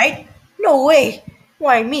 Kidding, right? No way.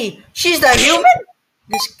 Why me? She's the human?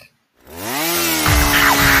 This...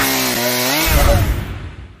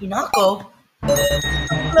 Hinako?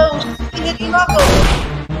 Close. Hinako.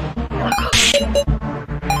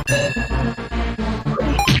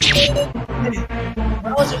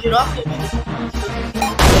 What was it Hinako?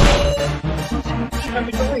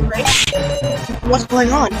 Remember doing, right? What's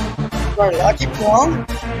going on? Is our logic wrong?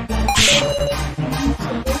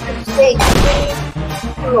 Mistake.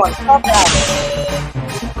 Everyone, calm down.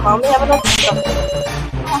 Calmly have another discussion.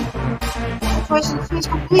 My choice is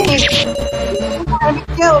completely. We're gonna be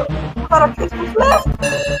killed. Without our choice left.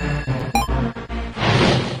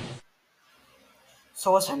 So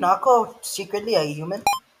was Hanako secretly a human?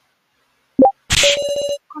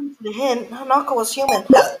 According to the hint, Hanako was human.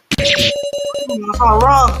 That's all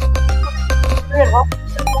wrong. We're all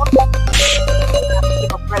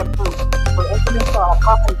for information on a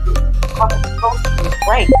coffin group. Coffin supposed to be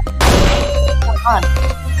right. Come on.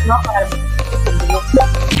 It's not what I was thinking to you.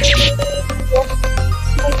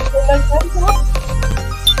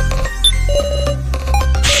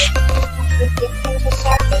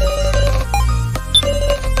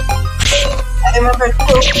 I remember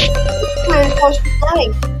too. We were supposed to be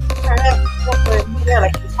dying. I remember there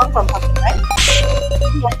like he's hung from something, right?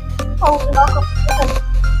 Yeah. Oh, we're not going to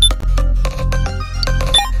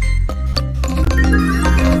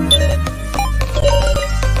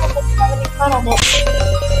on it.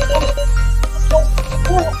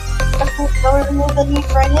 Don't remove the need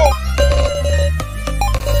for a hit.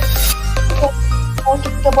 Don't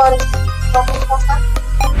think about it.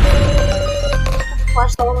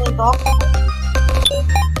 Flash the only dog.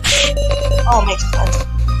 Oh, makes sense.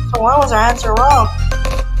 So why was our answer wrong?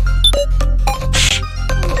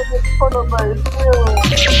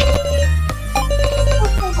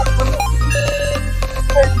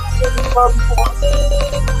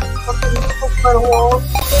 By the walls.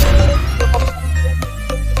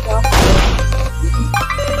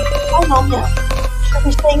 I know, yeah. Should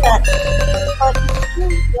be saying that. But,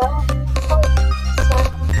 yeah.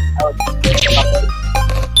 I would just get it.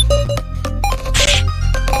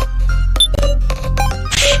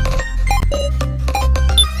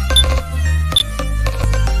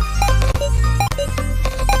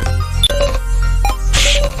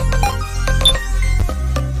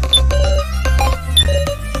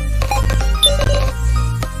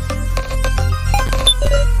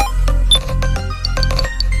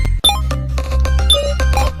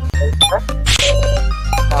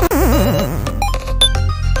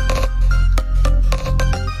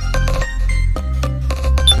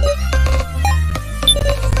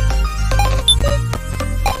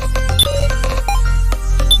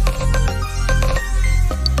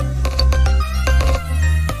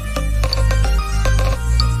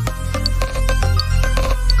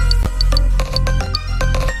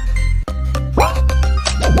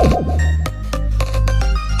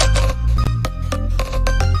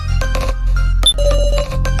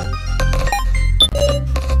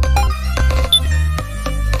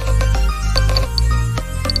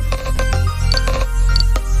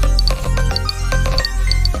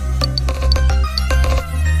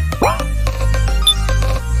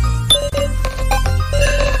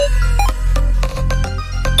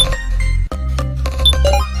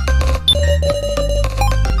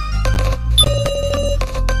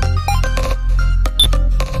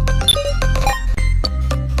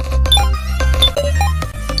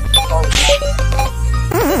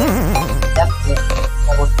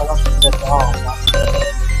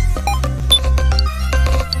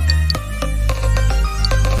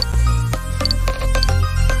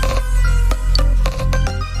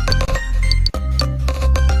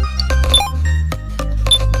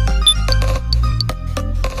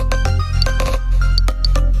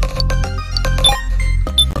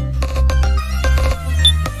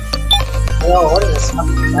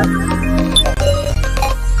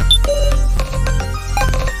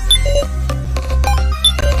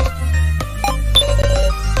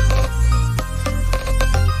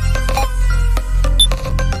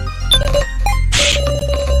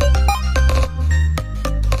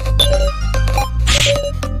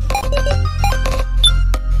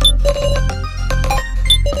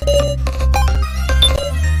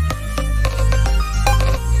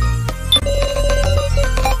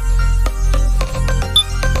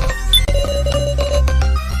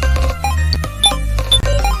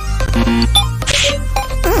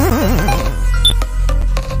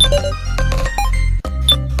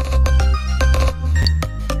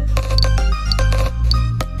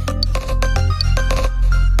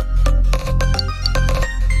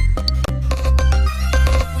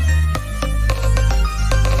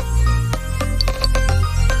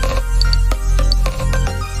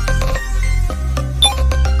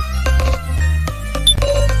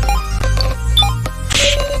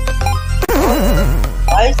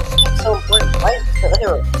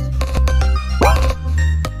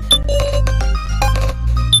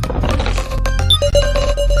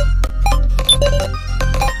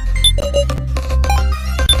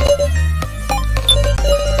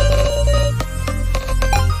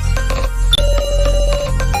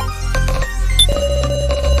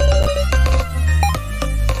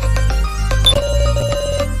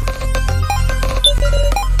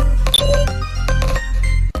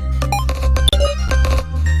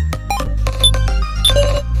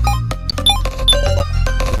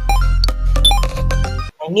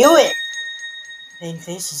 Painting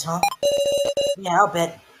faces, huh? Yeah, I'll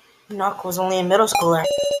bet. Hinako was only a middle schooler.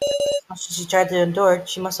 After she tried to endure it,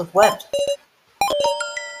 she must have wept.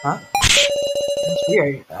 Huh? That's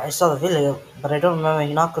weird. I saw the video, but I don't remember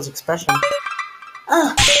Hinako's expression.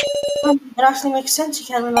 Ah! It actually makes sense you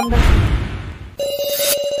can't remember.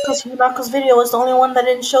 Because Hinako's video was the only one that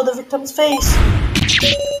didn't show the victim's face.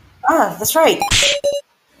 Ah, that's right.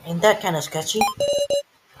 Ain't that kind of sketchy?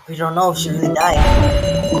 We don't know if she really died.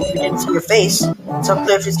 We didn't see her face. It's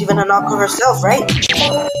unclear if it's even Hinako herself, right?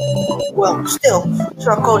 Well, still,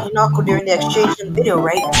 Sara called Hinako during the exchange in the video,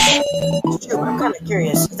 right? It's true, but I'm kind of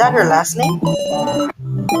curious. Is that her last name?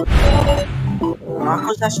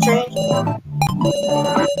 Hinako's that strange?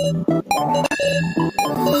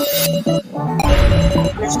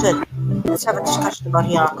 Understood. Let's have a discussion about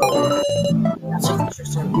Hinako. That's a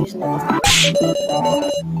interesting reason.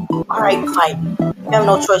 Alright, fine. We have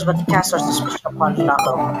no choice but to cast our suspicion upon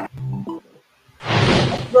Hinako.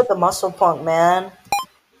 With the muscle punk, man.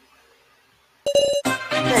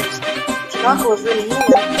 Next, Hinako was really human.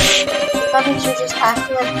 I think she was just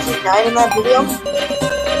acting like she died in that video.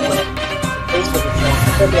 Face with the show.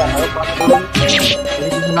 Could be another possibility.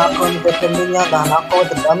 Maybe Hinako in the victim video, the Hinako with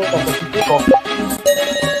the dummies and different people.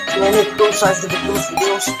 She really criticized the victim's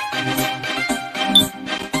videos.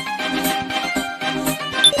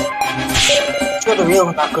 Sure, the real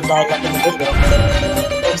Hinako died like in the video.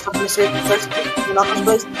 There's some mystery first Hinako's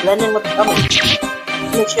voice blend in with the dummies.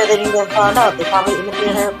 Make sure they didn't get found out. They probably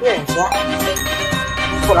imitated her appearance, yeah?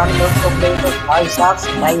 Put on those flavors, buy socks,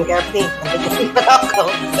 dye your hair pink, and make it pink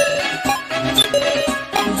Hinako.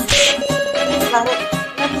 Got it.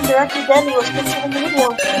 Nothing directly deadly was pictured in the video.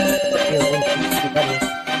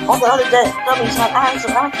 All the other dummies had eyes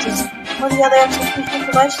or axes. None of the other execution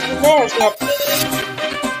devices in theirs yet.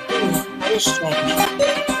 That is strange.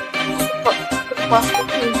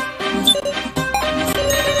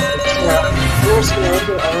 You're scared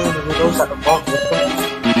to other than the videos that are both with them.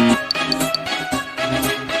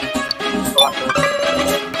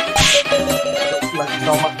 Like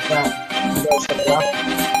so much that you guys should be up.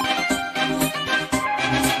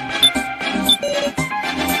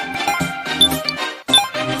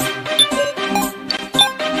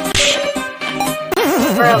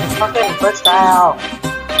 Real fucking freestyle.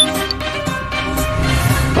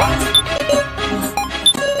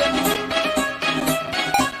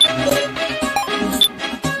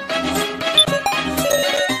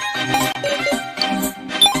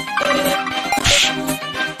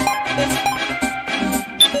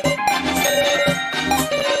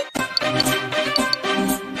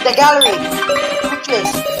 The gallery!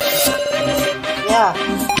 Pictures! Yeah.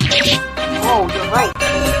 Oh, you're right.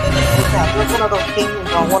 Yeah, there's one of those paintings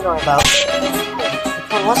I'm wondering about.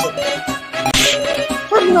 Which one was it? I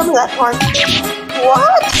don't remember that part.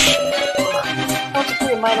 What? That's a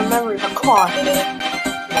pretty minor memory, but come on.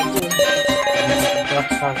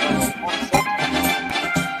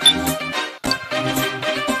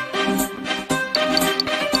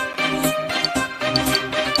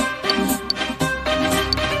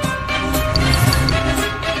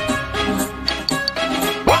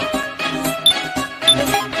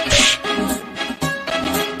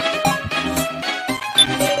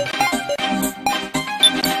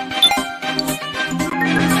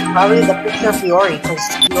 Probably the picture of Fiori, because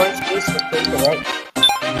Fiori's face was painted, right?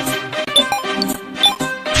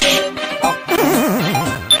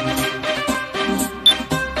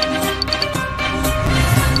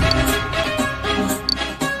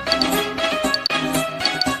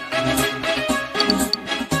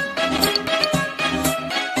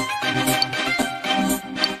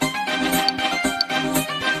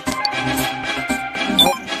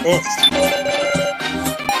 What's this?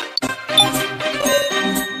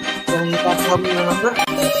 Help me remember?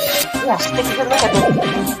 Yes, take a good look at it.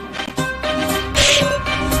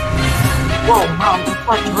 Whoa, Mom, it's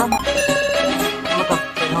like to run. Look up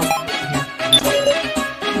the note here.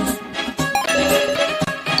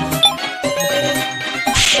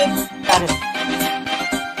 Got it.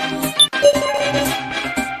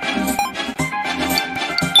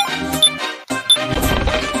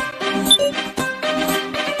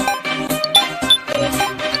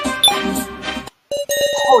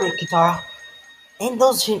 Hold it, Kitara. Ain't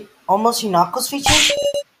those almost Hinako's features?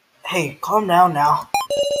 Hey, calm down now.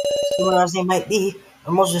 Similar as they might be,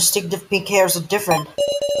 their most distinctive pink hairs are different.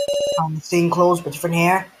 On the same clothes but different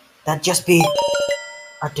hair, that'd just be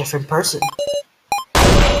a different person.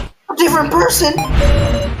 A different person?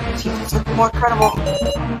 Seems it's looking more credible.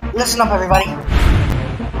 Listen up, everybody.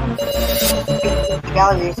 The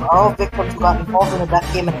galleries are all victims who got involved in the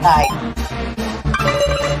death game and died.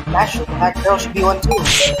 Naturally, that girl should be one too.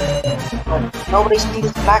 But nobody's seen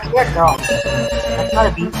this black-haired girl. That's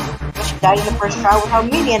gotta be. She died in the first trial without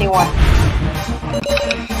meeting anyone.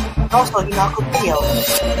 And also, Hinako's video.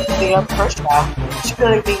 Video of the first trial. She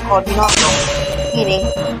could have been called Hinako. Meaning,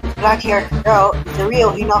 this black-haired girl is the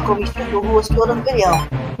real Hinako Mitsuko who was killed in the video.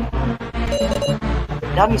 The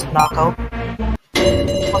dummy's Hinako.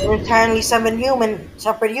 But an entirely separate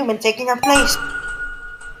human taking her place.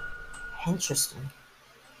 Interesting.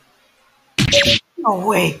 No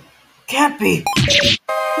way. Can't be.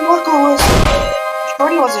 Hinako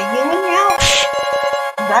Shorty was a human now?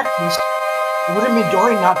 In that case, wouldn't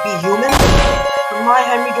Midori not be human? But why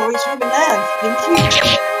had Midori's human hands, didn't she?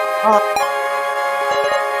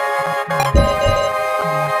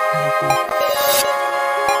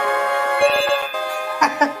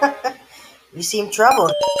 You seem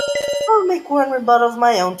troubled. I'll make one rebuttal of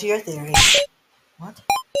my own to your theory. What?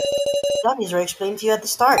 Dummies were explained to you at the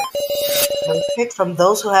start. They were picked from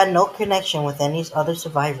those who had no connection with any other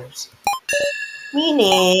survivors.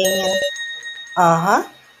 Meaning...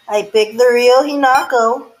 I picked the real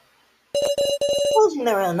Hinako. Supposing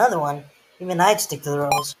there were another one, even I'd stick to the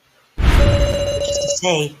rules. Which is to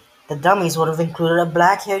say, the dummies would have included a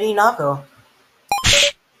black-haired Hinako.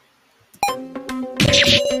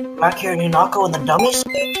 Black-haired Hinako and the dummies?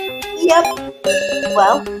 Yep.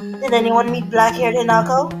 Well, did anyone meet black-haired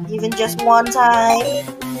Hinako? Even just one time?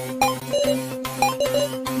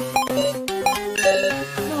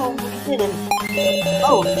 No, we didn't.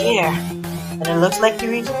 Oh dear. And it looks like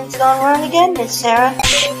your reasoning's gone wrong again, Miss Sara.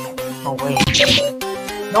 Oh wait.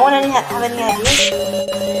 No one have any ideas?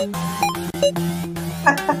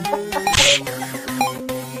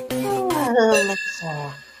 Miss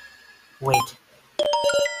Sara. Wait.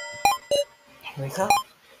 Here we go.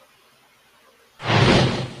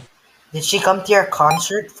 Did she come to your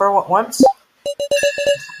concert for once?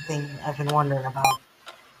 Something I've been wondering about.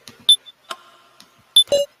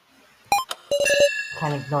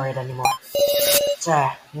 Can't ignore it anymore.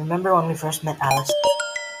 Sarah, you remember when we first met Alice?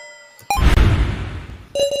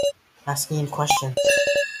 Asking him questions.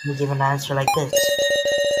 You gave an answer like this.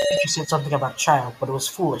 She said something about child, but it was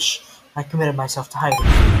foolish. I committed myself to hiding.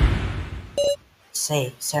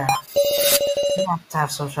 Say, Sarah, you have to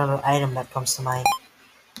have some sort of item that comes to mind.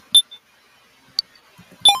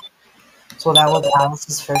 So that was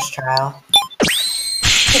Alice's first trial.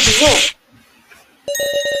 This is it!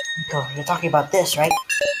 Nico, you're talking about this, right?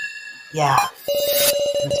 Yeah.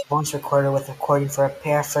 It's a voice recorder with a recording for a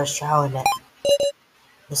pair first trial in it.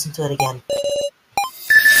 Listen to it again.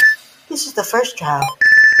 This is the first trial.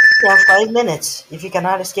 You have 5 minutes. If you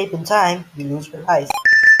cannot escape in time, you lose your life.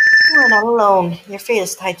 You are not alone. Your fate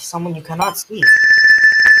is tied to someone you cannot see.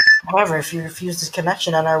 However, if you refuse this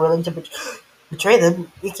connection and are willing to betray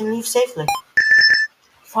them, you can leave safely.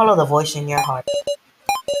 Follow the voice in your heart.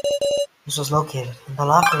 This was located in the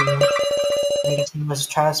locker room. It was a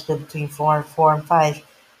trial split between 4 and 5,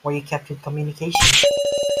 where you kept your communication.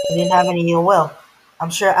 You didn't have any ill will.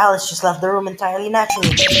 I'm sure Alice just left the room entirely naturally.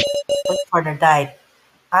 But his partner died.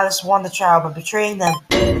 Alice won the trial by betraying them.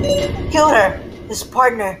 He killed her, his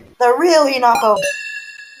partner, the real Hinako.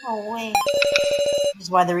 No way. This is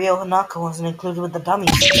why the real Hinako wasn't included with the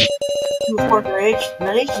dummies. He was formed a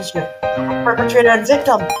relationship, perpetrator and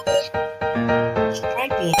victim. She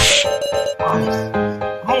might be honest.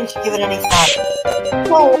 Why didn't you give it any thought?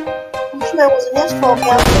 No, I'm sure it wasn't his fault,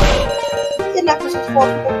 yeah. He didn't have his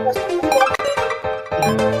fault.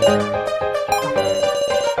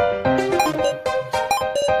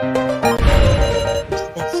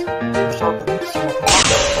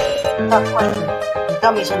 The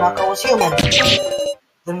dummies Hinako was human.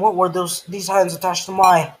 Then what were these hands attached to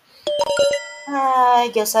my? I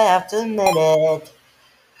guess I have to admit it.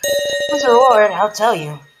 As a reward, I'll tell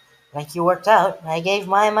you. Like you worked out, I gave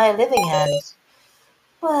my living hands.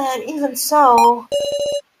 But even so,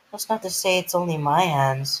 that's not to say it's only my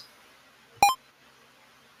hands.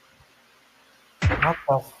 What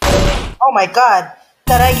the oh my god!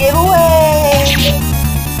 That I gave away!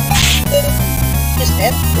 Just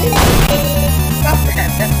empty. Stop that,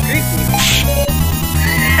 that's creepy.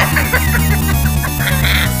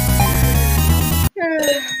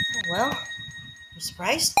 Well, you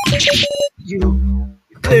surprised? You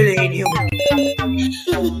clearly ain't human.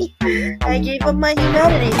 I gave up my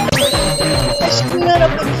humanity. I screwed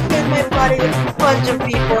up and shared my body with a bunch of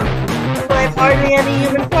people. But I have hardly any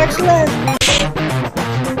human parts left.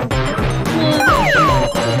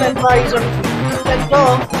 My body's on a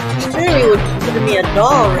doll. You clearly would consider me a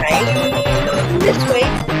doll, right? In this way,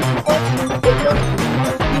 it will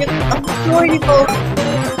be a majority vote.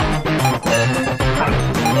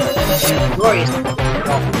 Midori's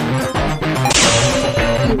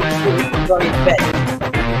Midori's bed.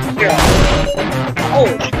 Here. Oh,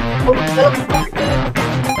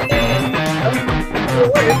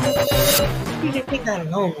 you can think that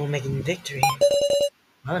alone will make it victory.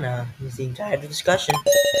 Oh no, he's the entire discussion.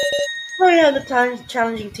 Oh yeah, the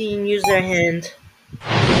challenging team use their hand.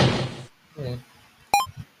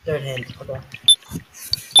 Third hand, hold on.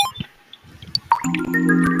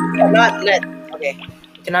 Cannot let. Okay,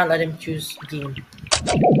 you cannot let him choose team.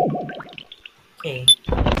 Okay.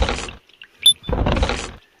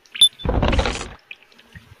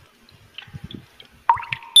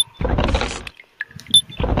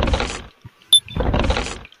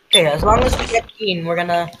 Okay, as long as we get Keen, we're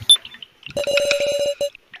gonna.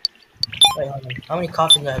 Wait, hold on. How many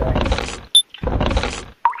coffins are there?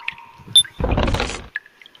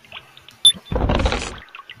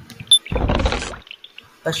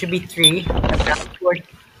 That should be 3. And now 4.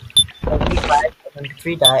 That would be 5. And then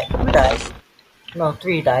 3 died. 2 died. No,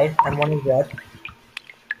 3 died. And 1 is dead.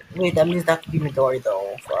 Wait, that means that could be Midori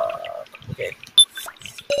though. Fuck. Okay.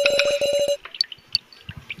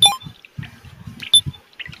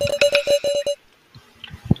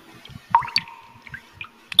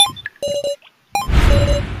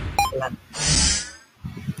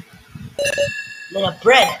 Then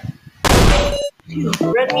bread. Phew,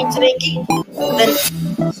 bread means it ain't eaten. Then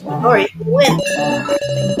Midori will win.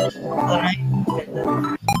 Alright.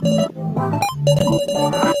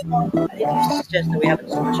 I used to suggest that we have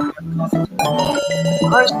so much more coffee.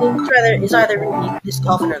 Honestly, it's either really this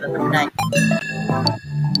coffin or the number 9.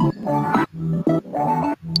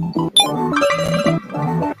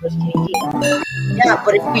 Yeah,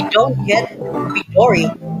 but if we don't get Midori,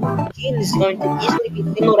 Keen is going to easily be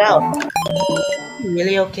singled out. Are you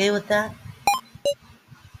really okay with that?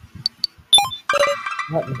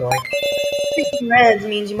 What, Midori? Picking reds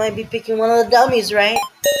means you might be picking one of the dummies, right?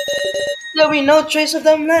 There'll be no trace of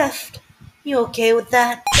them left. You okay with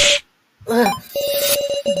that? Ugh.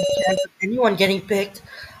 No chance of anyone getting picked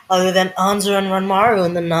other than Anzu and Ranmaru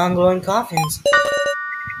in the non-glowing coffins.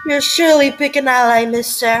 You'll surely pick an ally, Miss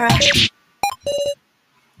Sara.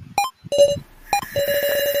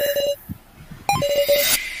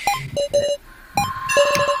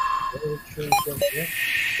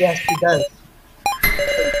 Yes, he does.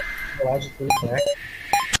 Logically correct.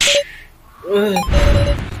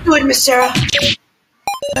 Do it, Miss Sara.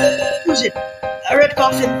 Who's it? A red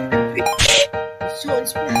coffin. So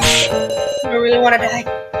inspired. I don't really want to die.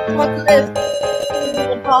 I want to live.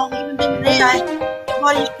 Even fall, even being an AI. My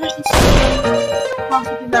body is precious. I found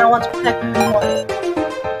something that I want to protect more.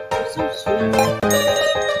 I'm so sweet.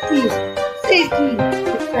 Please, save me,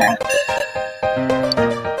 Miss Sara.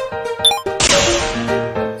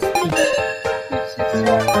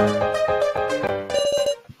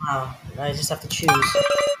 Wow, now I just have to choose.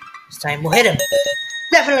 This time we'll hit him.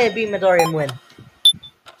 Definitely beat Midori and win.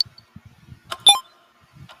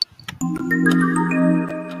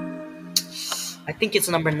 I think it's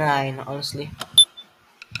number 9, honestly.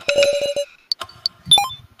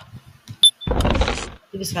 I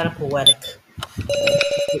think it's kind of poetic.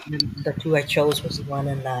 The 2 I chose was 1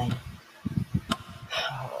 and 9.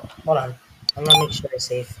 Hold on. I'm gonna make sure I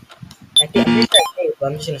save. I'm pretty sure I saved, but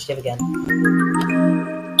I'm just gonna save again.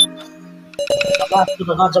 Above, to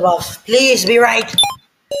the gods above. Please be right!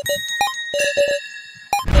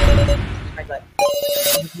 My god.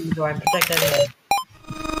 I'm protected anyway.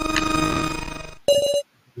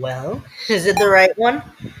 Well, is it the right one?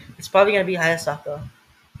 It's probably gonna be Hayasaka.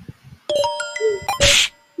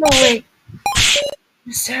 No way!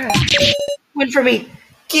 Miss Sara! Win for me!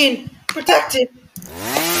 Keen! Protected!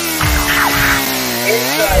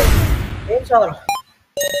 Inside!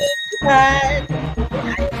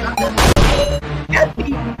 Can't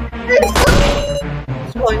be!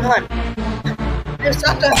 What's going on?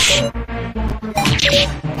 Hayasaka!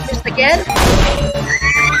 Missed again?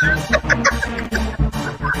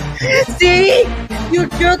 See? You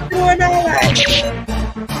drew through an ally!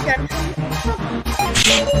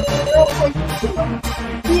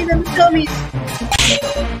 Keen and the dummies!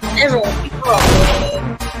 Everyone, be calm.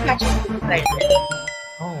 Catch up with the guys.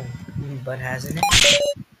 Oh, but hasn't it?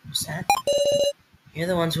 What's that? You're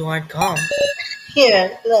the ones who aren't calm.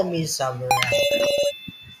 Here, let me summarize.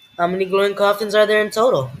 How many glowing coffins are there in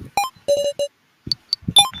total?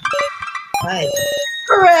 5.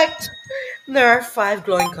 Correct! There are 5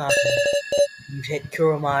 glowing coffins. You've hit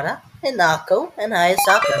Kurumada, Hinako, and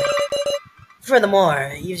Hayasaka.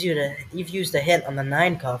 Furthermore, you've used a hit on the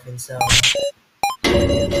 9 coffin, so...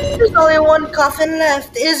 There's only 1 coffin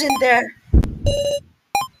left, isn't there?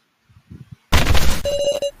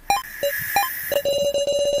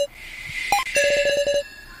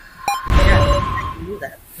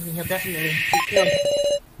 mean, he'll definitely be killed.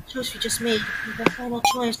 The choice we just made is our final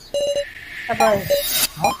choice. How about it?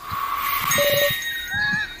 Huh?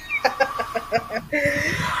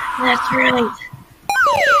 That's right.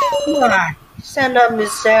 Come on, stand up,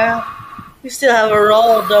 Miss Sarah. You still have a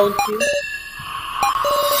role, don't you?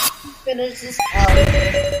 Finish this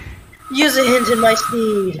out. Use a hint in my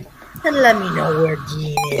steed, and let me know where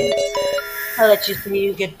Dean is. I'll let you say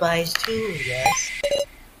your goodbyes too, yes?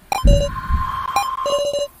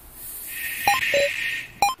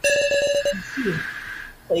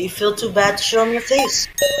 So you feel too bad to show him your face.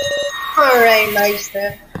 Alright,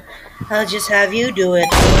 Meister. I'll just have you do it.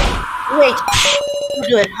 Wait!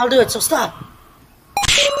 I'll do it, so stop!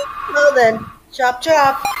 Well then, chop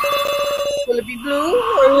chop. Will it be blue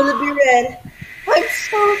or will it be red? I'm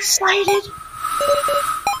so excited!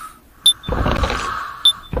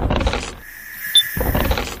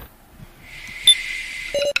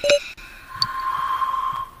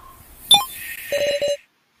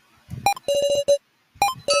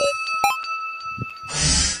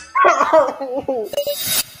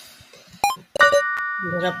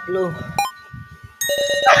 Lit up blue.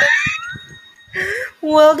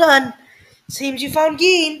 Well done. Seems you found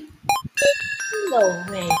Geen. No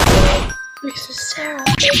way. This is Sarah.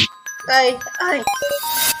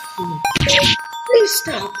 Please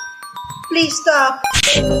stop. Please stop.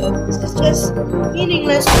 This is just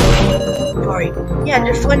meaningless. Sorry. You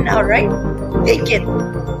understand now, right? Think it.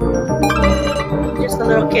 Just a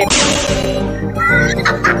little kid.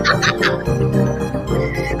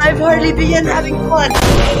 I've hardly begun having fun.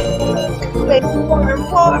 Wait, more.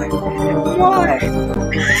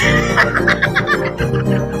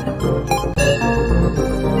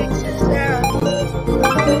 Thanks, Sarah.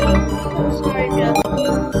 I'm sorry, Jeff.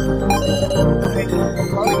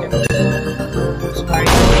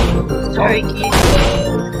 Sorry, Keith.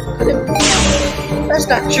 That's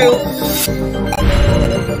not true.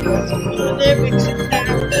 There, big Sarah.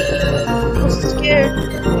 I was scared.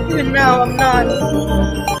 Even now, I'm not.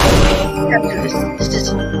 After this is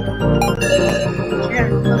care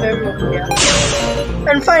of everyone, yeah.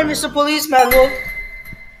 And find Mr. Policeman, Wolf.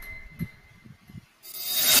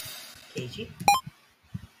 KG?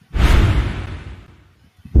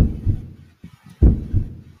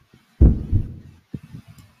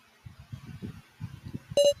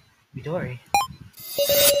 Midori.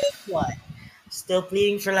 What? Still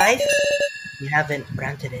pleading for life? You haven't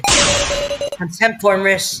granted it. Contempt for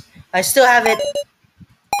miss. I still have it.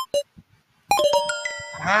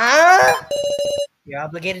 Huh? You're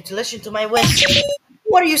obligated to listen to my wish.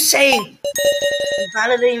 What are you saying?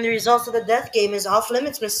 Invalidating the results of the death game is off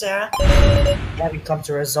limits, Miss Sarah. You haven't come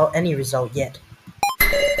to any result yet.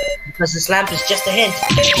 Because this lamp is just a hint.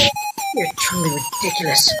 You're truly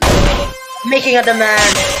ridiculous. Making a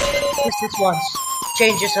demand. Just this once.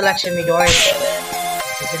 Change your selection, Midori.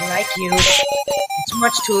 This isn't like you. It's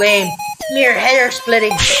much too lame. Mere hair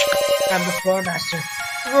splitting. I'm the floor master.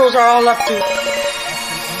 The rules are all up to...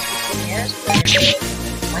 Yes,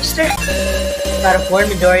 Meister? Not a form,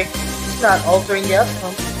 Midori. It's not altering the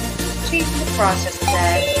outcome. Changing the process,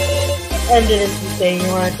 Dad. And didn't you say you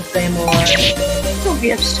wanted to play more? Don't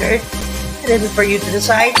be absurd. It isn't for you to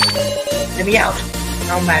decide. Let me out.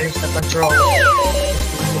 I'll manage the control.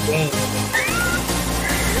 It's in the game.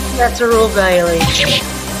 That's a rule violation.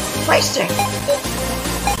 Meister!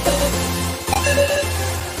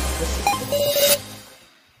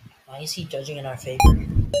 Why is he judging in our favor?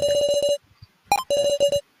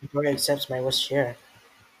 Before he accepts my wish here.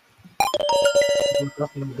 We'll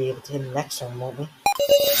definitely be able to hit him next time, won't we?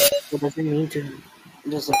 It doesn't mean to...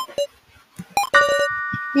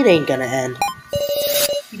 It ain't gonna end.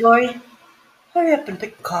 Midori, hurry up and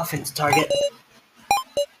pick the coffin's target.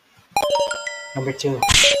 Number 2.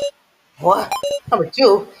 What? Number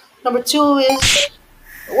 2? Number 2 is...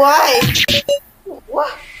 Why?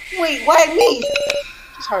 What? Wait, why me?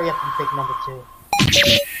 Just hurry up and pick number 2.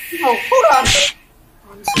 No, hold on!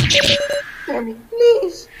 Spare me,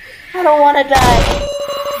 please! I don't want to die!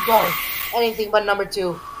 Go! Anything but number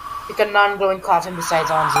 2. Pick a non-glowing coffin besides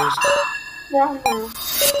Anzu's. No.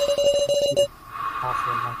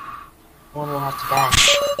 One will have to die.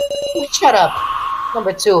 Shut up!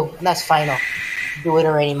 Number 2, and that's final. Do it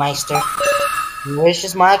already, Meister. Your wish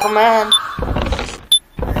is my command.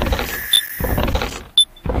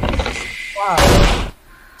 Wow.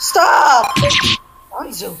 Stop!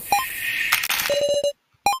 Anzu!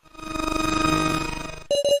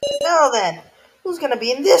 Now then, who's gonna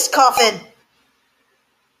be in this coffin?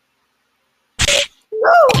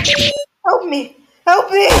 No! Help me!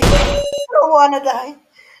 Help me! I don't wanna die.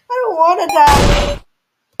 I don't wanna die.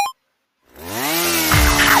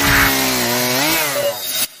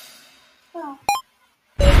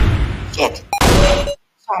 Shit.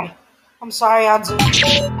 Sorry. I'm sorry, Anzu.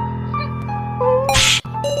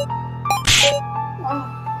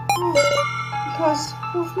 Because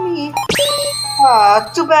of me.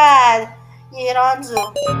 Ah, too bad. You hit Anzu.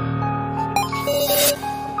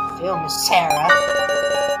 Feel me, Sara.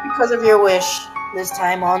 Because of your wish. This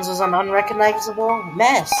time, Anzu's an unrecognizable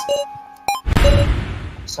mess.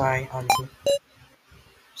 Sorry, Anzu.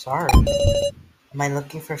 Sorry. Am I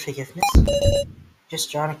looking for forgiveness? Just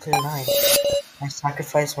drawn a clear line. I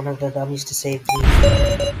sacrificed one of the dummies to save you.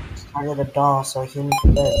 Started a doll so a human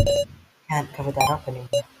can live. Can't cover that up anymore.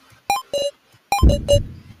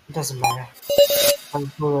 It doesn't matter. How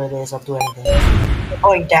brutal it is, I'll do anything. We're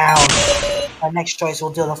going down. Our next choice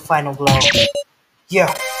will deal the final blow. Yeah,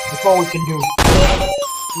 that's all we can do.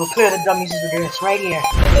 We'll clear the dummies of this right here.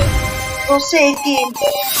 Go save game.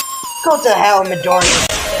 Go to hell, Midori.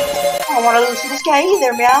 I don't want to lose to this guy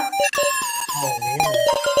either, Meow. Oh, really?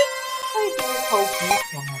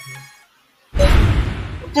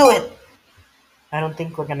 Do it! I don't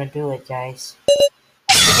think we're gonna do it, guys.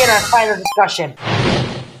 Begin our final discussion.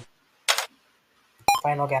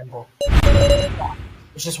 Final gamble.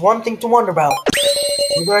 There's just one thing to wonder about.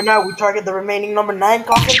 Whether or not we target the remaining number 9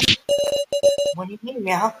 coffin? What do you mean,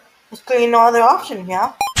 Meow? There's clearly no other option,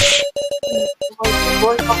 Meow.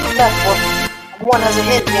 One has a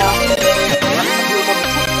hit, Meow.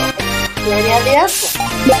 We already have the answer.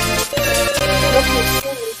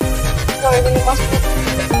 So everything must be.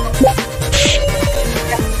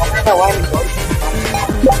 I don't know why we go.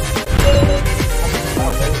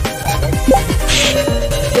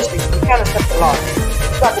 Listen, we kind of stepped the law.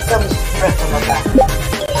 We got the dumbest stress on our back.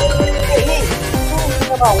 Hey,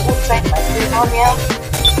 you about what side my three on me out?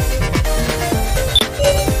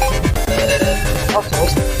 Oh, so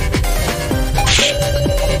wasted.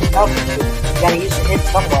 No, you gotta use the hit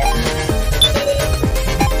somewhere.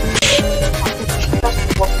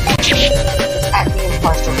 Just acting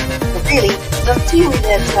impartial. But really, the theory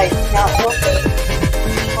that's like, now, I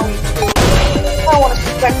don't want to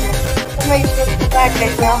suspect him. What makes you look at the bad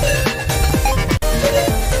guys now?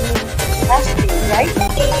 It has to be, right?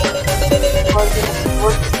 Or is it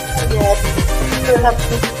work? Yeah, could have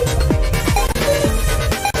to.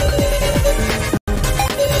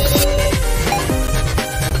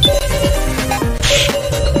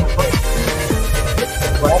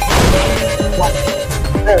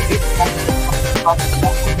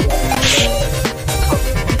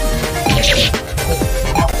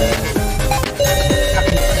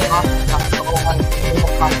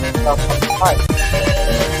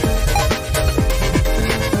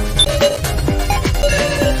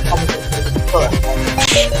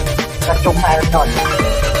 That don't matter none.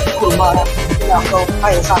 Kurumada, Minako,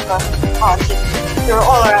 Ayasaka, Hachi, they're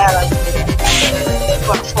all our allies today. We're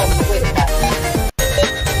gonna show them the way to that.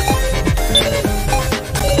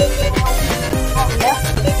 Oh yeah?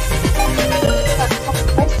 That's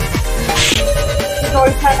something nice. He's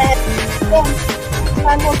already trying to hit them. He's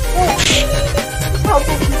trying to go forward. He's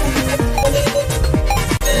helping people get this place.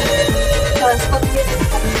 He's supposed to get this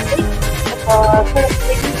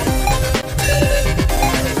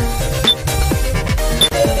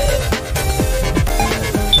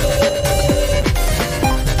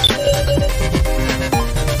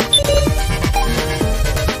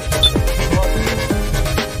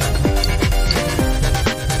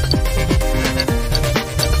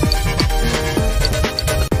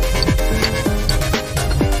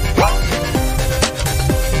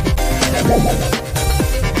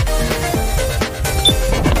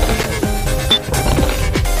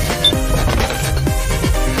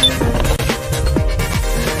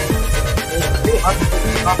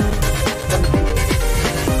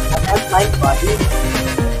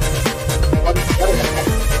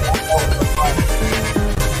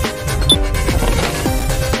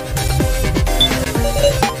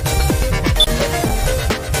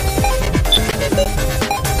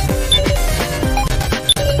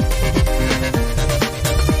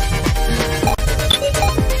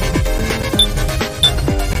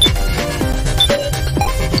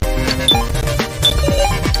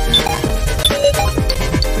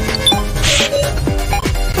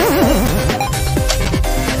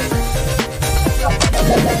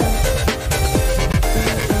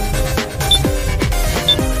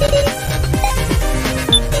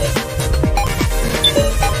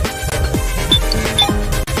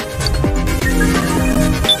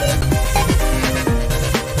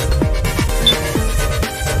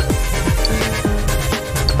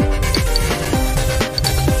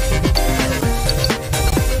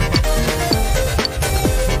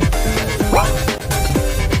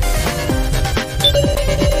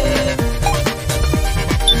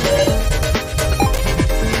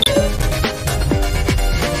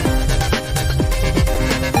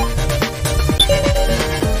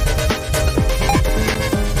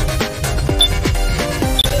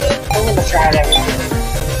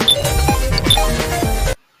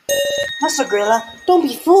Sara. Don't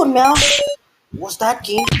be fooled, Meow. What's that,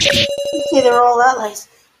 King? You say they're all allies.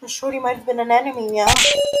 The Shorty might have been an enemy, Meow.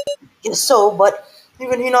 Guess so, but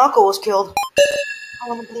even Hinako was killed. I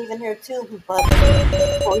want to believe in her too, but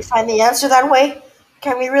will we find the answer that way?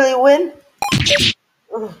 Can we really win?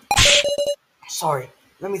 Ugh. Sorry,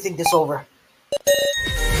 let me think this over.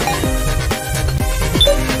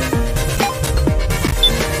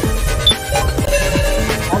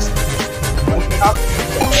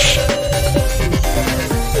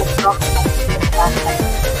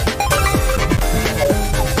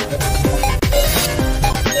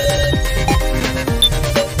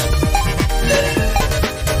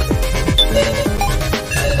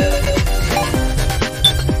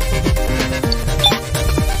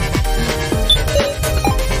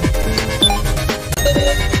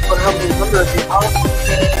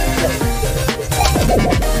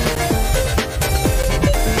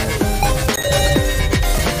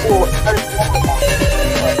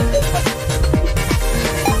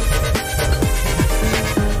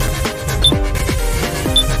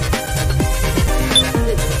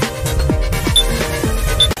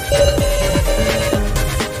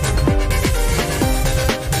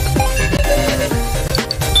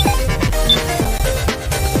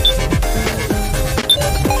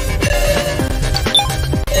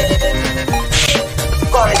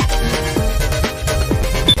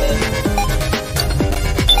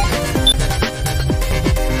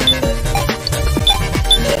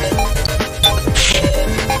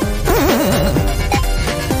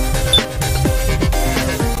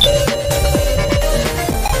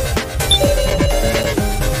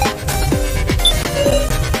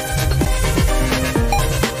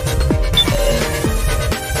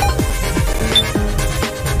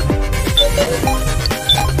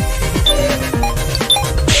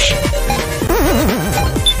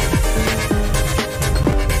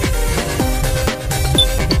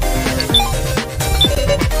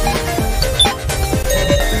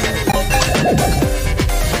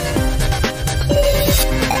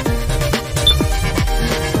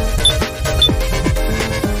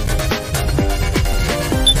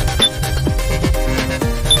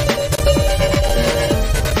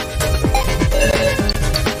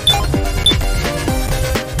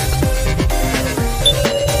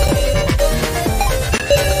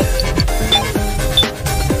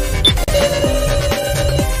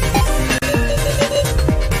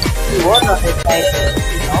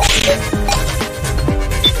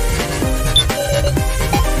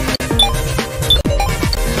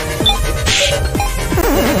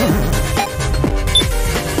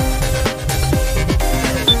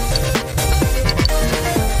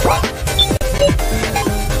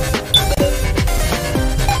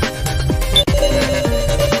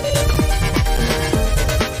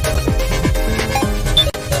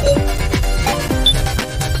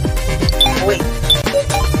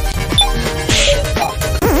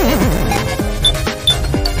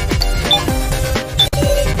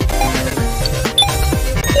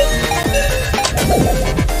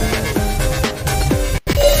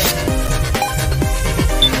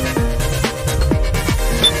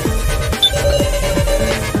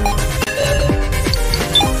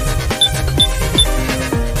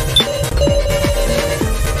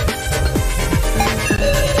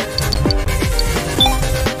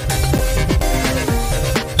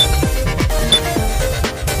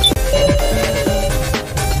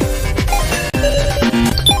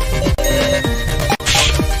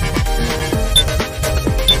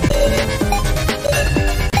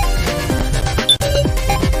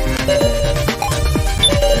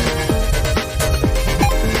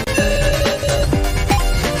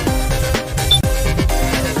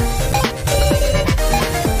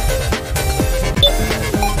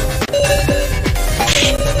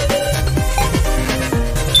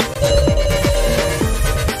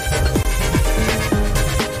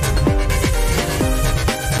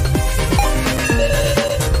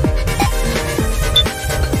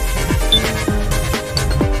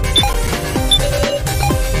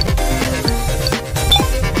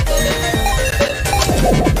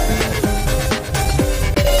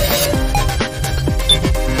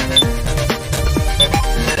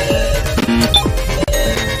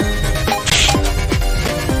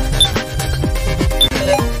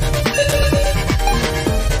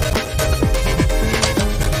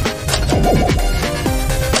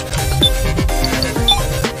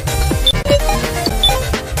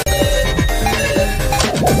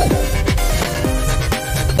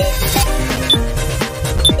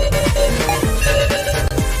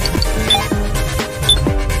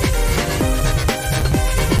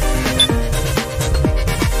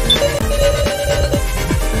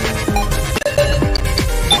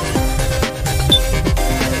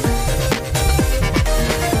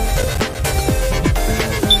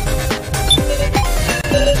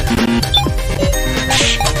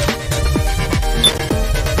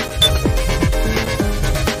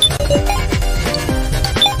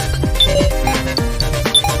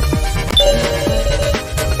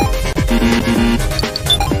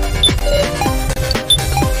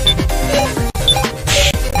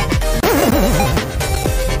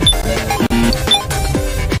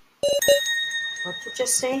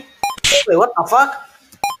 just say? Wait, what the fuck?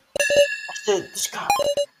 This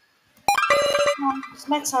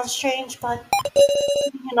might sound strange, but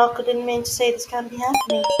Hinako didn't mean to say this can't be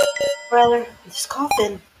happening. Rather, this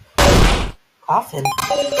coffin. Coffin?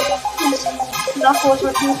 Yes, Hinako was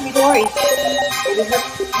working with Midori. Maybe her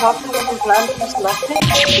Hinako wasn't planned to be selected.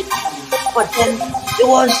 But then, he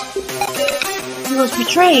was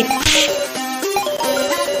betrayed.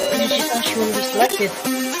 And she thought she wouldn't be selected.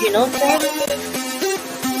 You know, Sam?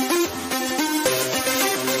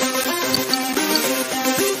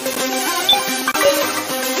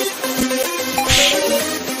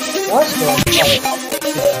 What's going on?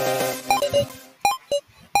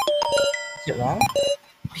 Is it wrong?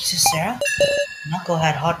 Because Sarah? Nako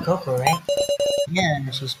had hot cocoa, right? Yeah,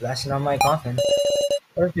 and she's blasting on my coffin.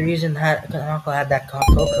 What if the reason that Nako had that hot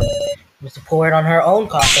cocoa was to pour it on her own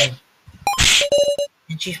coffin?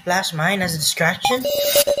 Did she splash mine as a distraction?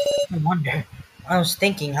 I wonder. I was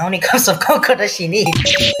thinking, how many cups of cocoa does she need?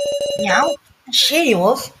 Meow? Shady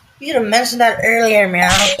Wolf, you should have mentioned that earlier,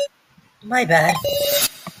 meow. My bad.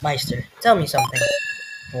 Meister, tell me something.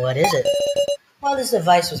 What is it? While this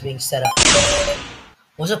device was being set up,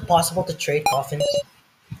 was it possible to trade coffins?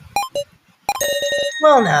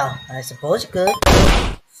 Well now, I suppose you could.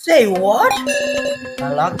 Say what?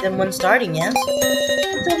 I locked them when starting, yes?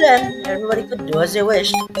 Until then, everybody could do as they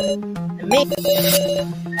wished. And me,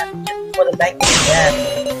 for the banquet began,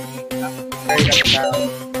 buried underground.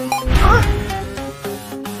 Huh?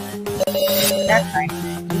 That time,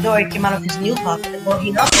 Midori came out of his new coffin and brought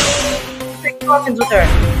Hinako. Trade coffins with her.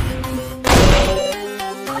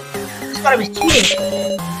 This thought I was cheating.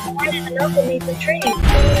 Why did Hinako need the trade? I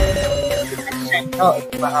didn't know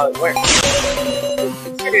about how it worked. I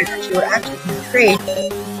considered that she would actually be betrayed.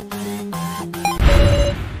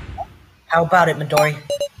 How about it, Midori?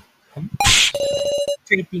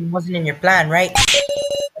 Trade thing wasn't in your plan, right?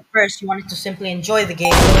 At first, you wanted to simply enjoy the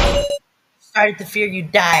game. Started to fear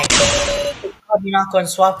you'd die. You called Minako and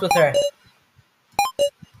swapped with her.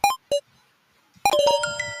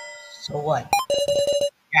 So what?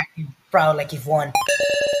 You're acting proud like you've won.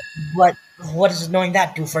 What does knowing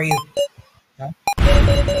that do for you? Huh?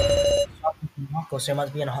 Swapped with Minako, so there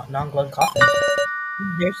must be a non-glowing coffin.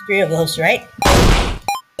 There's 3 of those, right?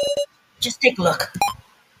 Just take a look.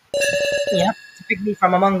 Yep, it's picked me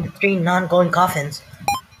from among the 3 non-glowing coffins.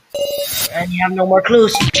 And you have no more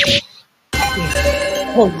clues.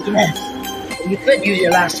 Oh yes, you could use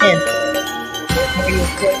your last hint. Or you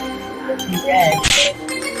could be red.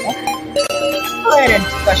 Go ahead and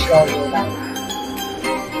discuss all your that.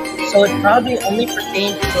 So it probably only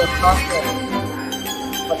pertains to a coffin,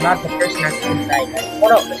 but not the person that's inside. Right?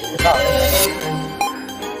 What else is it about?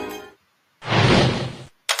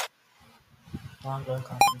 Non-glowing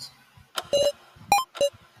coffins.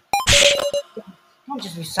 Don't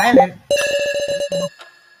just be silent.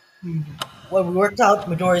 Well, we worked out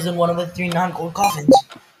Midori's in one of the 3 non-gold coffins.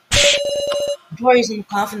 Midori's in the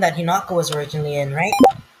coffin that Hinako was originally in, right?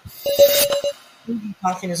 The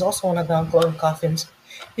coffin is also one of the non-gold coffins,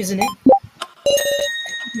 isn't it?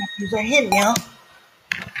 Use our hint now.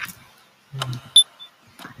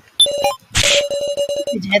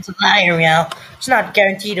 His head's a liar, meow. It's not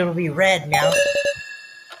guaranteed it'll be red, meow.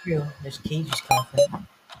 True, there's Keiji's coffin.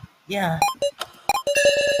 Yeah.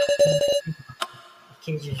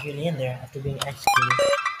 Cage is really in there after being executed.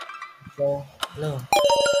 So, no.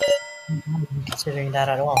 I'm not even considering that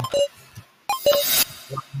at all.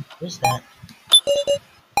 What is that?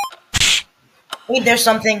 Wait, there's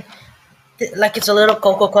something. Like it's a little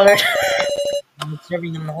cocoa colored. I'm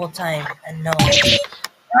observing them the whole time, and no.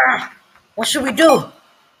 Ah, what should we do?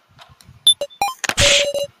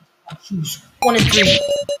 Choose 1 and 3.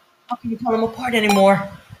 How can you tell them apart anymore?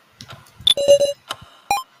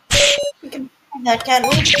 We can find that, can't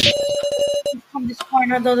we? We've come this far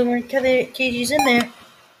now, though there weren't KGs in there.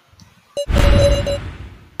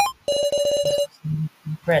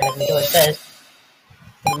 Fred, like Midori says,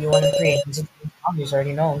 it'll be 1 and 3. It's obvious,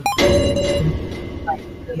 already know.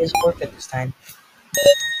 It is worth it this time.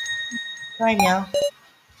 Try meow.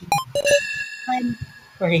 I'm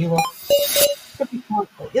where he will.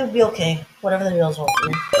 It'll be okay. Whatever the wheels won't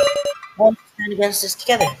do. We'll stand against this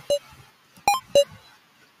together.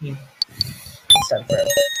 Let's start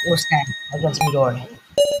first. We'll stand against Midori.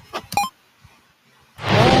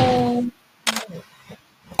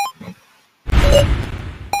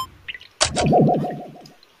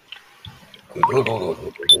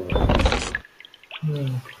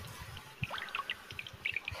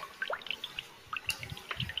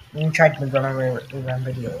 Let me try to run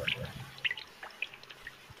video order.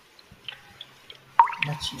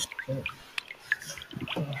 Let's use it.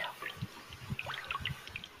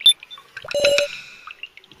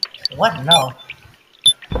 What? No.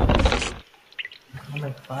 Number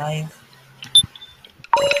 5.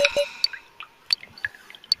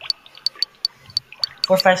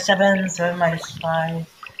 4, 5, 7. 7 minus 5.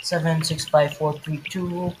 7, 6, 5, 4, 3,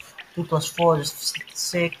 2. 2 plus 4 is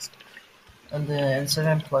 6. And then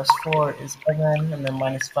 7 plus 4 is 7. And then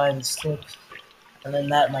minus 5 is 6. And then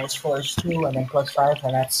that minus 4 is 2. And then plus 5,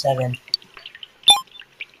 and that's 7.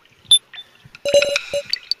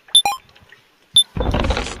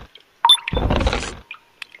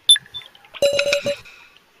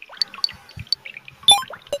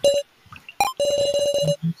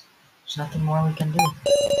 There's nothing more we can do.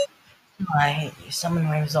 I summon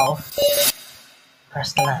my resolve.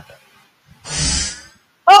 Press the lamp.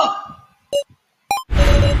 Oh!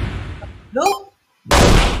 Blue?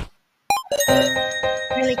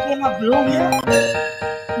 Really came up blue here?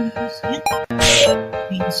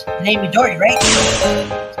 Means the name is Dory, right?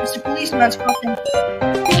 It's Mr. Policeman's coffin.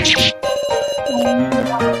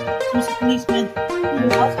 Mr. Policeman.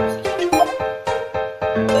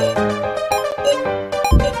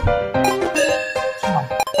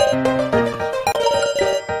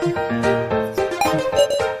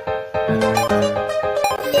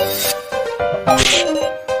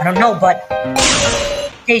 I don't know, but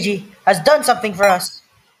KG has done something for us.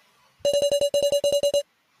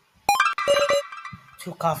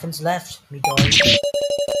 2 coffins left, Midori.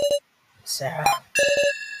 Sarah.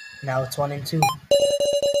 Now it's 1 and 2.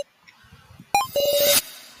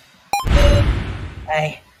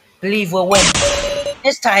 I believe we'll win.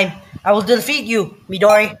 This time, I will defeat you,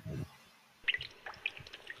 Midori.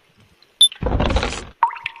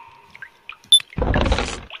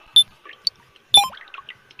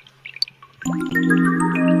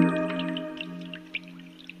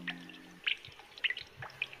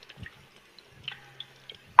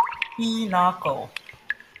 Hinako.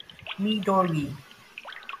 Midori.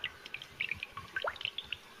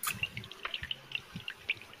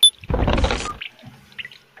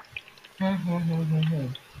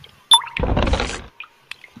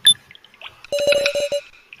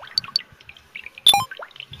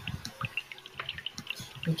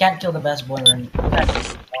 You can't kill the best boy, right?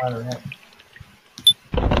 Alright.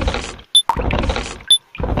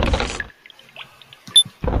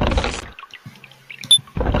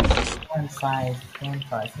 5, 1,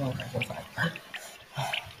 5, 4, 5, 4, 5.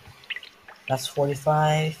 That's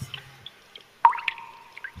 45.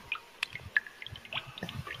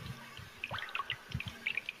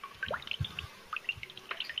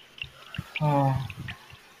 Oh.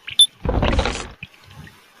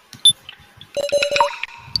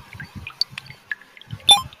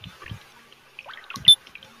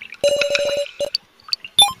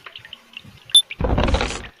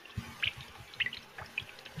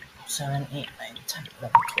 Seven, 8, 9, 10,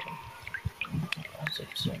 11, 12,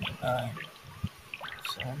 6, 7, 9,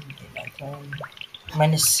 7, 8, 9, 10.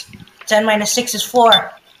 Minus 10 minus 6 is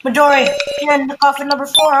 4. Midori, you're in the coffin number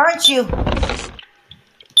 4, aren't you?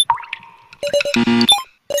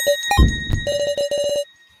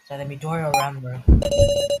 It's either Midori or Ramuru.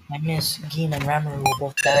 I miss Gin and Ramuru will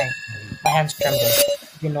both die. My hands tremble.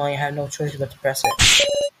 You know I have no choice but to press it.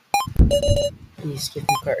 Please give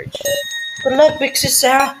me courage. Good luck, Big Sis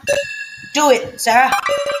Sarah. Do it, Sarah.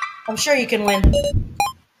 I'm sure you can win.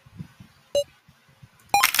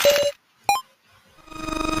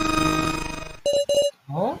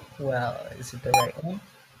 Oh, well, is it the right one?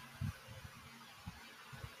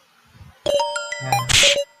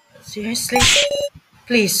 Seriously?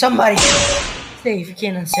 Please, somebody. Save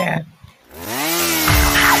Kin and Sarah. Are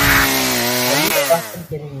you fucking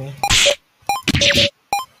kidding me?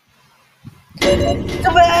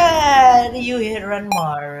 Too bad you hit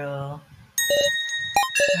Ranmaru.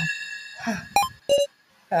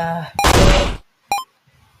 I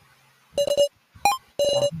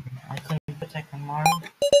couldn't protect Ranmaru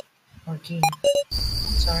or Gin.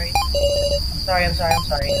 I'm sorry.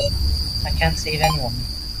 I can't save anyone.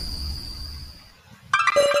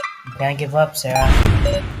 You can't give up, Sarah.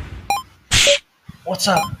 What's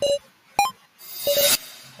up?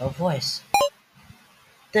 A voice.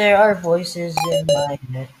 There are voices in my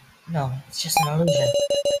head. No, it's just an illusion.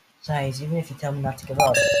 Besides, even if you tell me not to give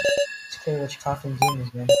up, it's clear which coffin Gin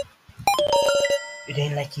is in. It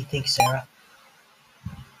ain't like you think, Sarah.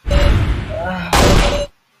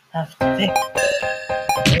 Have to pick.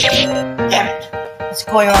 Damn it! What's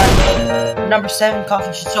going on? Number 7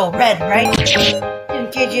 coffin should show red, right?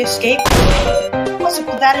 Didn't KG escape? Must have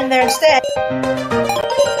put that in there instead.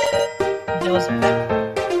 There was a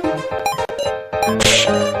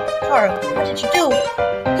what did you do?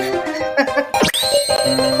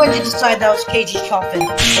 When did you decide that was KG's coffin?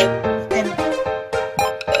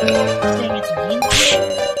 And Saying it's a beans?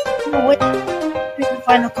 No, wait. Here's the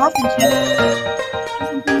final coffin tip.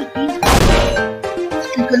 Something with beans.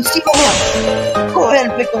 It's inconceivable. Go ahead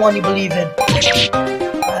and pick the one you believe in. What's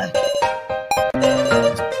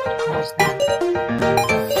that?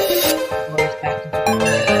 Door's back into the corner.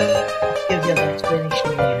 I'll give you an explanation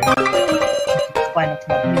later. It's final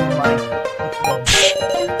club. Never mind. Let's go.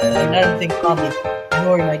 And I don't think calmly.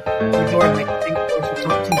 Your door might think doors will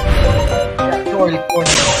talk too. That door in the corner.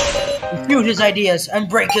 Refute his ideas and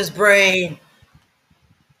break his brain.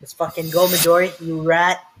 Let's fucking go, Midori, you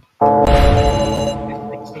rat.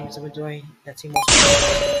 Next name's Midori. That's the most.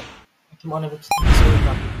 Come on, let's see.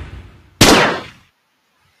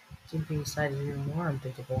 Jumping inside is even more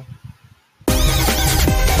unthinkable.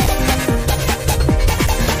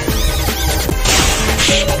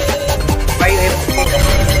 Are you able to take that?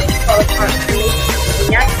 Call it constantly.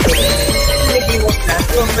 Maybe what's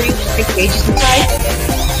natural for you to take cages inside?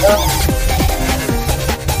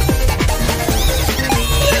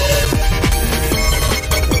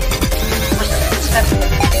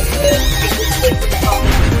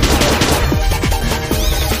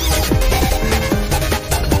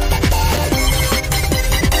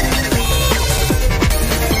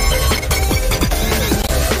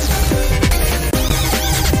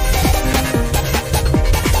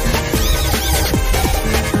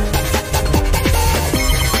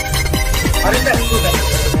 How does that prove it?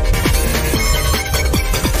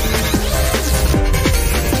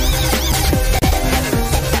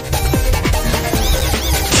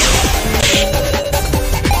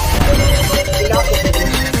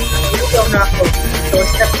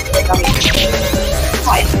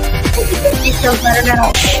 Details matter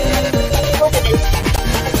now. What it is.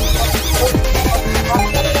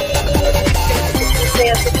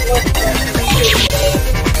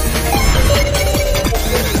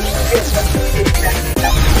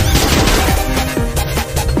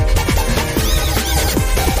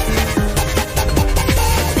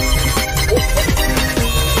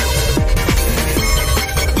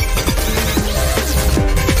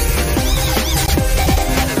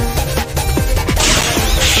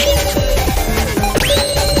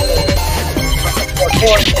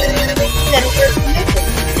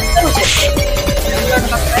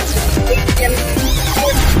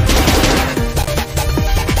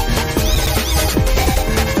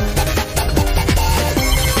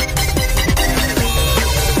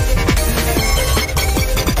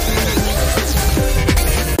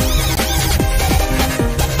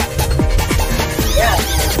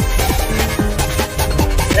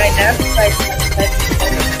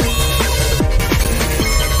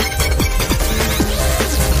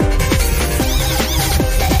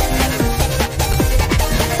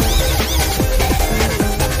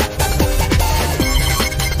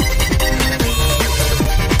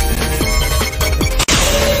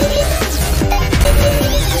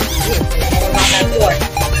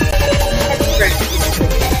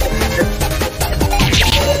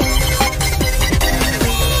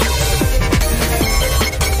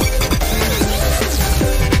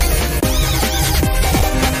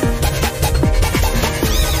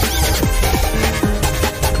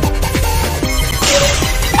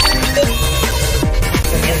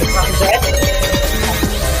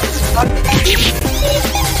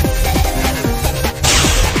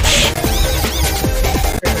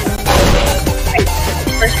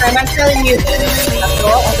 I'm telling you. After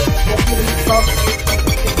all,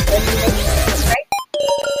 right?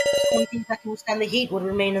 The only thing that can withstand the heat would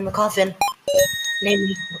remain in the coffin, namely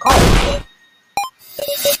the coffin.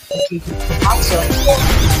 Okay, the hot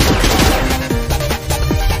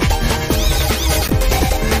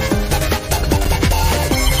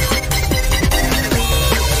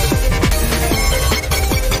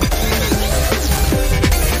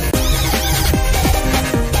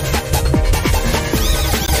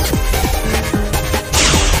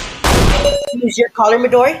Use your collar,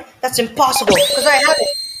 Midori? That's impossible, because I have it.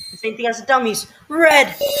 The same thing as the dummies.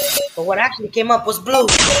 Red! But what actually came up was blue.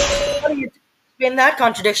 How do you explain that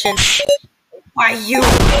contradiction? Why you?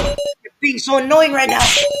 You're being so annoying right now.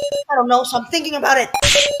 I don't know, so I'm thinking about it.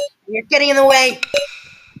 You're getting in the way.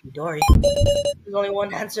 Midori, there's only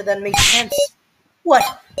one answer that makes sense. What?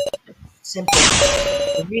 Simple.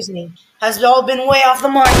 The reasoning has all been way off the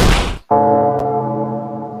mark.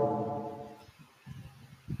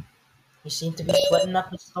 You seem to be sweating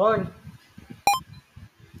up a storm.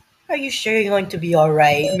 Are you sure you're going to be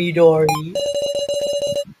alright, Midori?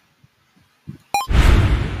 I'd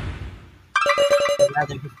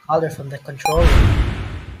rather get color from the control room.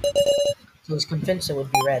 So I was convinced it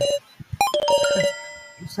would be red.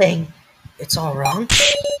 You're saying it's all wrong?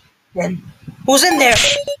 Then Who's in there?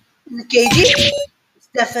 Is it KG?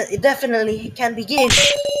 It definitely can be game.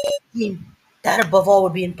 That above all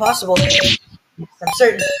would be impossible. Yes, I'm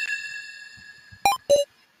certain.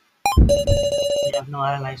 You have no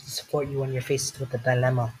allies to support you when you're faced with a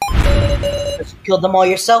dilemma. Just kill them all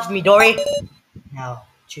yourself, Midori. Now,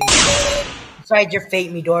 choose. Decide your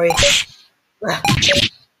fate, Midori.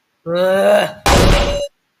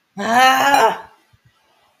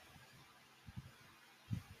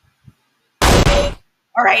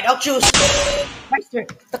 Alright, I'll choose. Meister,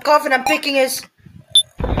 the coffin I'm picking is...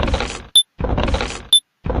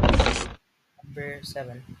 Number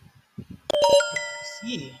 7. Let's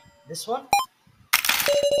see. This one?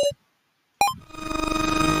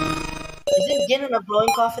 Isn't Gin in a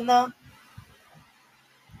glowing coffin now?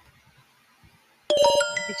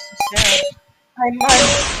 It's so sad. I'm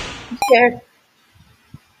scared.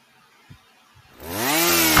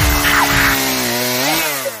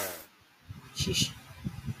 Sheesh.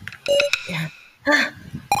 Yeah.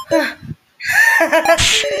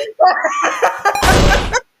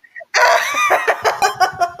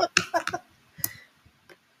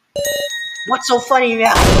 What's so funny,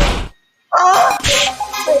 man? Ah!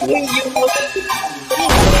 I hate you.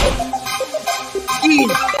 Dean.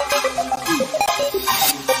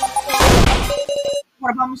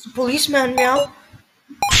 What about Mr. Policeman, meow?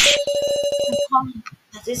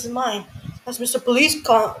 That isn't mine. That's Mr.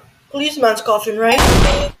 Policeman's coffin, right?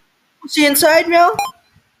 What's he inside, meow?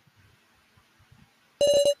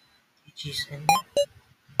 Jeez, in there?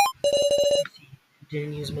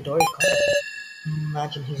 Didn't use Midori card.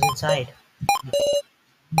 Imagine he's inside.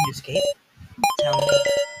 He escaped. Tell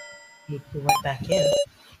me he went back in.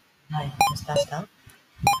 I just passed out.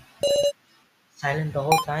 Silent the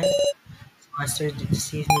whole time. Monster to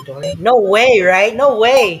deceive Midori. No way, right? No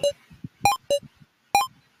way!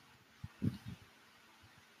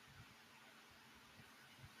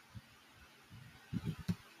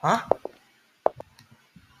 Huh?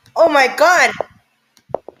 Oh my god!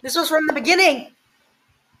 This was from the beginning!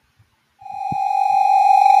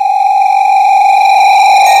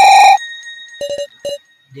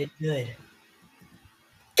 Did good.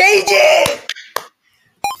 KG!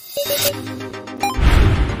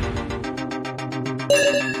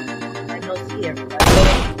 I don't see her.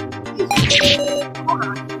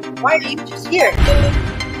 Why are you just here?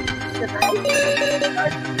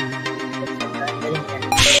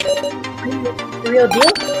 The real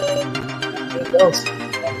deal? Here it goes.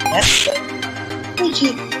 Yes. KG.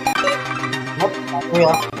 Nope, not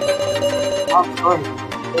real. Oh, sorry.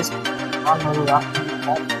 This not real.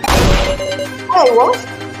 Hey, what?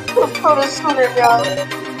 Put a sooner down.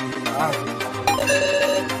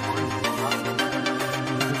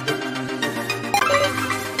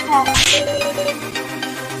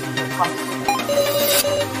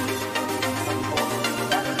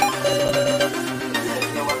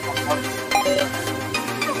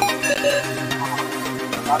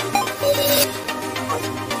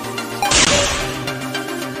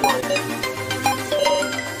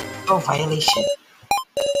 No violation.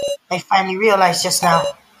 I finally realized just now.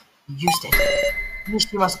 You used it.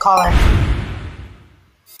 Mishima's collar.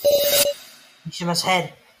 Mishima's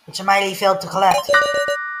head, which Miley failed to collect.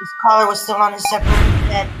 His collar was still on his separate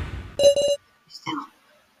head. Still,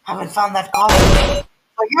 haven't found that collar.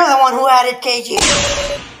 But you're the one who had it, KG.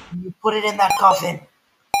 You put it in that coffin.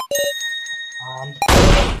 And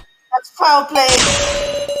that's foul play.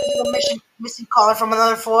 The missing collar from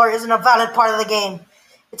another floor isn't a valid part of the game.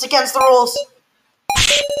 It's against the rules.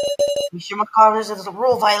 Mishima Collars is a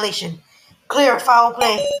rule violation. Clear foul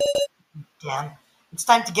play. Damn. It's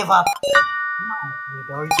time to give up. No,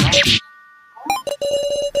 Midori's right.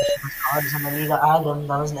 Card is an illegal item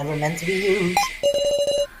that was never meant to be used.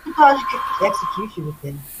 Because you could execution with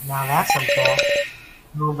him. Now that's unfair.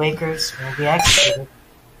 Rule breakers will be executed.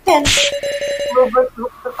 Then, rule breakers will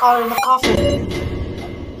put the card in the coffin.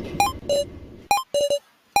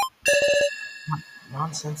 What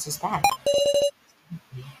nonsense is that?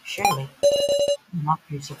 Surely,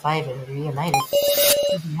 after you survive and reunited,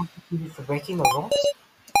 you'll be executed for breaking the rules?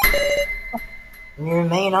 And you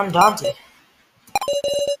remain undaunted.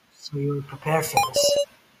 So you were prepared for this.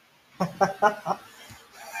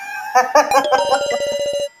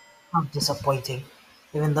 How disappointing.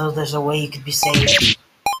 Even though there's a way you could be saved.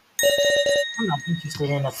 I'm not interested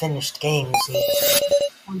in a finished game, you see.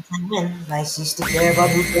 Once I win, I cease to care about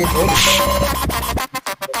who plays it.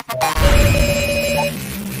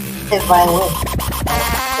 If I win.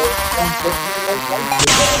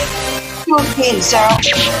 Good game, Sara.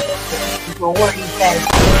 People worry that.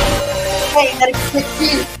 Hey, that is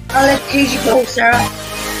 15. I'll let KG go, Sara.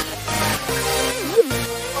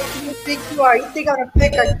 think you are? You think I'm gonna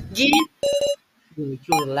pick a G? Really,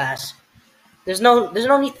 truly last. There's no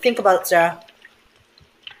need to think about it, Sarah.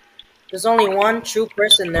 There's only one true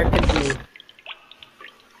person there could be.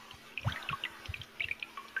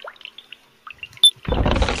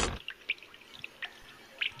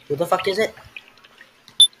 Who the fuck is it?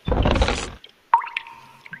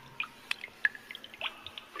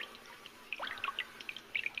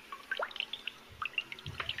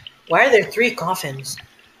 Why are there 3 coffins?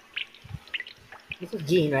 This is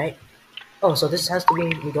Gene, right? Oh, so this has to be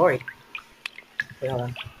Midori. Wait, hold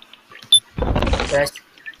on. Did I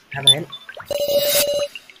have a hint?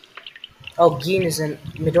 Oh, Gene is in...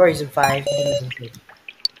 Midori's in 5. Gene is in 2.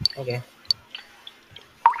 Okay.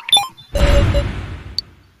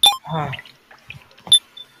 Huh.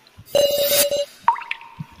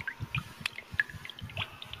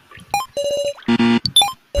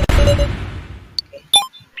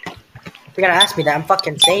 If you're gonna ask me that, I'm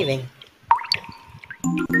fucking saving.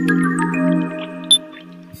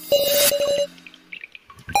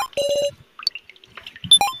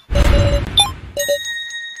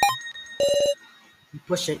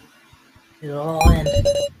 Push it. It'll all end.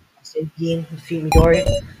 Save Gene, defeat Midori.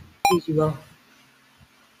 Please, you will.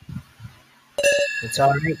 It's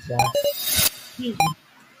alright, Easy.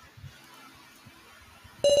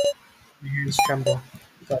 My hands tremble.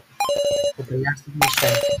 But with the last of my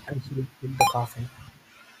strength, I should in the coffin.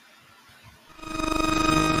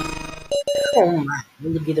 Oh my,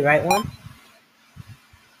 will it be the right one?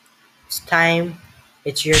 It's time.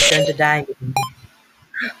 It's your turn to die.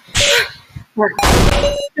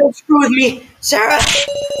 Don't screw with me, Sarah.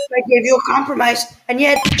 I gave you a compromise, and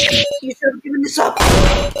yet you should have given this up.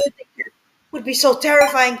 It would be so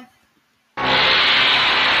terrifying. Get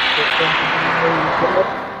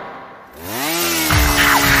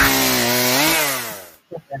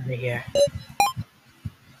out of here.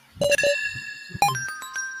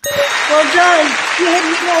 Well done! You hit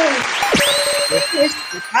me home! With this,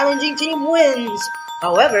 the challenging team wins!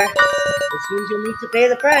 However, it seems you'll need to pay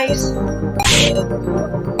the price.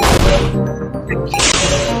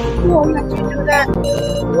 You won't let you do that.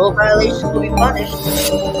 Rule violations will be punished.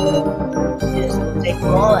 This will take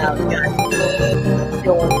them all out, guys.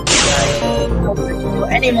 Don't want to die. Don't let you do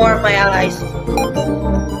any more of my allies.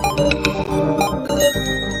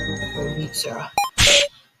 You'll need Sarah.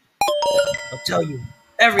 I'll tell you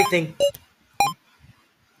everything.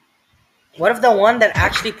 What if the one that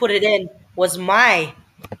actually put it in was my...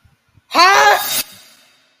 Huh?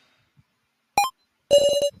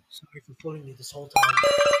 Sorry for fooling you this whole time.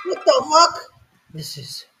 What the fuck? This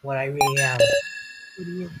is what I really am. What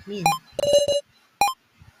do you mean?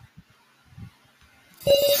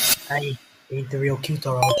 I ain't the real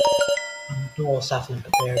Kyutaro. I'm all softly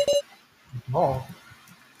prepared. Oh.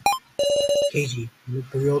 Keiji, you look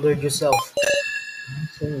bewildered yourself.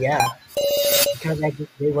 So, yeah. Because I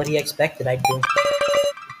just did what he expected I'd do.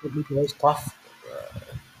 Put me to his cough.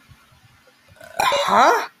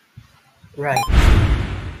 Huh? Right.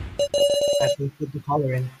 After we put the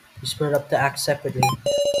collar in, we split up the act separately.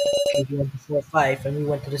 Keiji went before 5 and we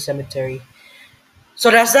went to the cemetery. So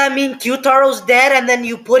does that mean Kyutaro's dead and then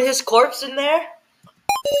you put his corpse in there?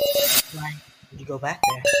 Why did you go back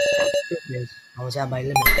there? Truth is, I was at my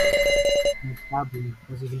limit. And the problem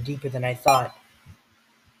was even deeper than I thought.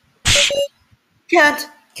 Can't!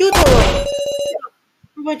 Kyutaro!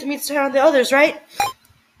 We're going to meet Sarah and the others, right?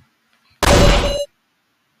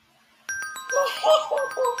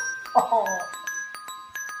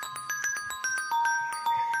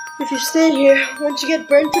 If you stay here, won't you get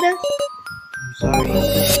burned to death? I'm sorry.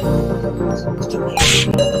 It's too late.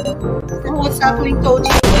 And what's happening,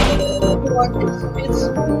 Toji? You want this? It's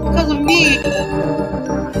because of me.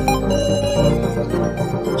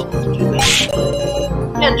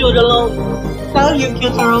 Can't do it alone. Tell you,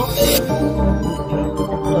 Kyutaro.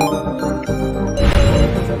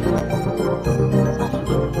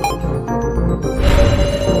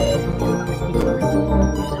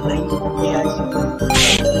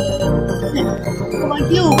 Come on,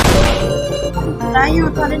 you. Now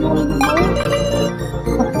you're not anyone anymore.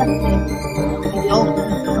 No.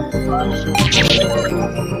 It's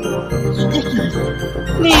ridiculous.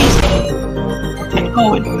 Please. Get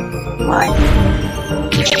going. Why?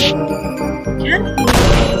 Can't be.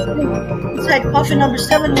 It's like coffin number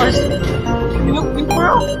 7 was. You look me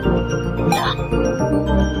well. Yeah.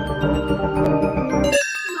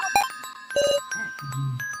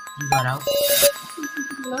 You got out.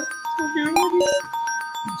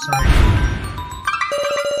 I'm sorry.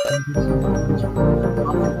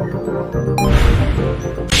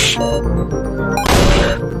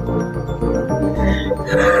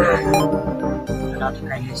 I'm not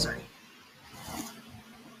crying, sorry.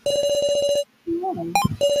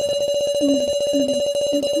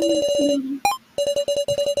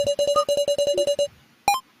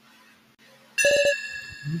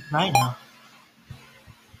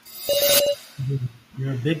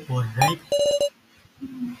 You're a big boy, right?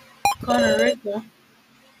 Kinda right though.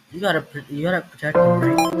 You gotta protect him,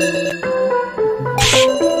 right?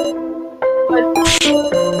 But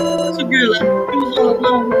it's a girl. He was all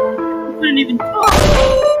alone. He couldn't even talk.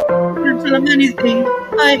 Couldn't tell him anything. You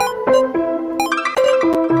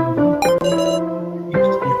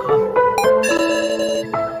just need coffee.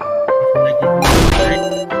 I feel like you right?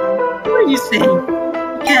 What are you saying?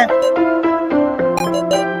 You can't.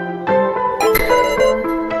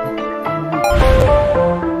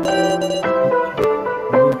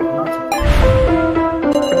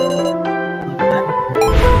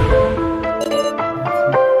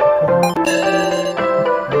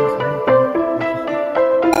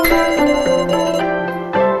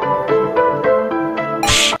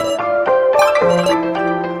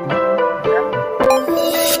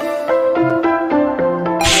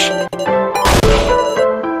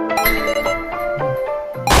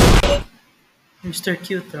 Mr.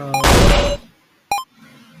 Cute, oh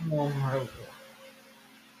my God.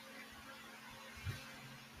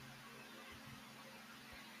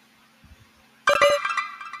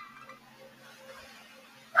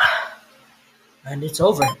 And it's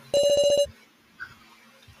over.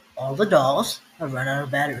 All the dolls have run out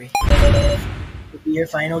of battery. It'll be your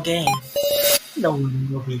final game. No one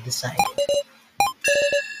will be decided.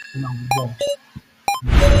 No, we won't.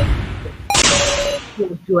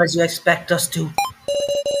 We'll do as you expect us to.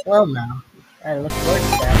 Well, now, I look forward to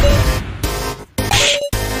that.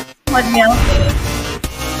 What now?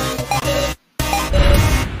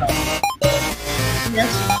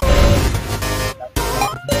 Yes.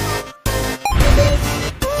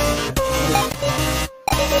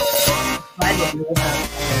 I will have.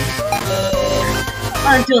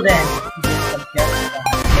 Until then.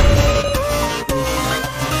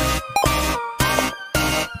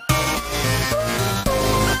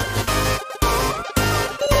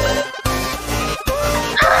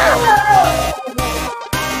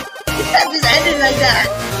 That just ended like that.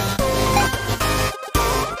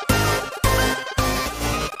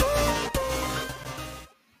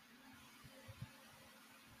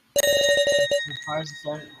 As far as it's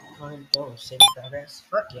going to go, save progress.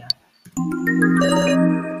 Fuck yeah.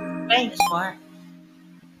 Playing this far.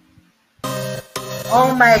 Oh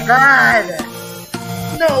my god!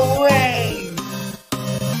 No way!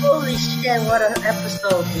 Holy shit, what an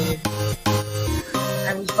episode, dude.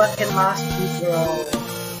 I'm fucking lost, you bro.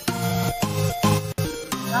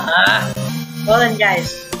 Well then,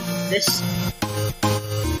 guys, this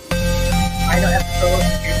final episode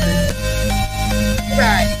ended.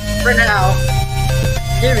 Goodbye, for now.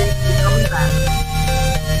 Jerry is coming back.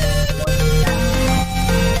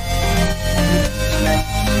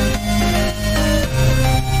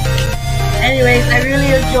 Anyways, I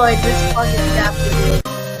really enjoyed this fucking chapter, dude.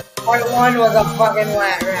 Part 1 was a fucking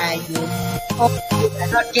wet ride, dude. Oh, I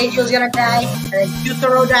thought Angel was gonna die, and then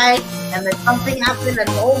Futuro died, and then something happened, and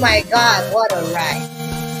oh my god, what a ride.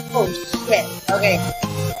 Oh shit. Okay.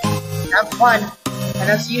 Have fun.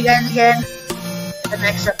 And I'll see you guys again in the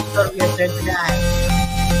next episode of Your Turn to Die.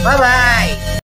 Bye bye!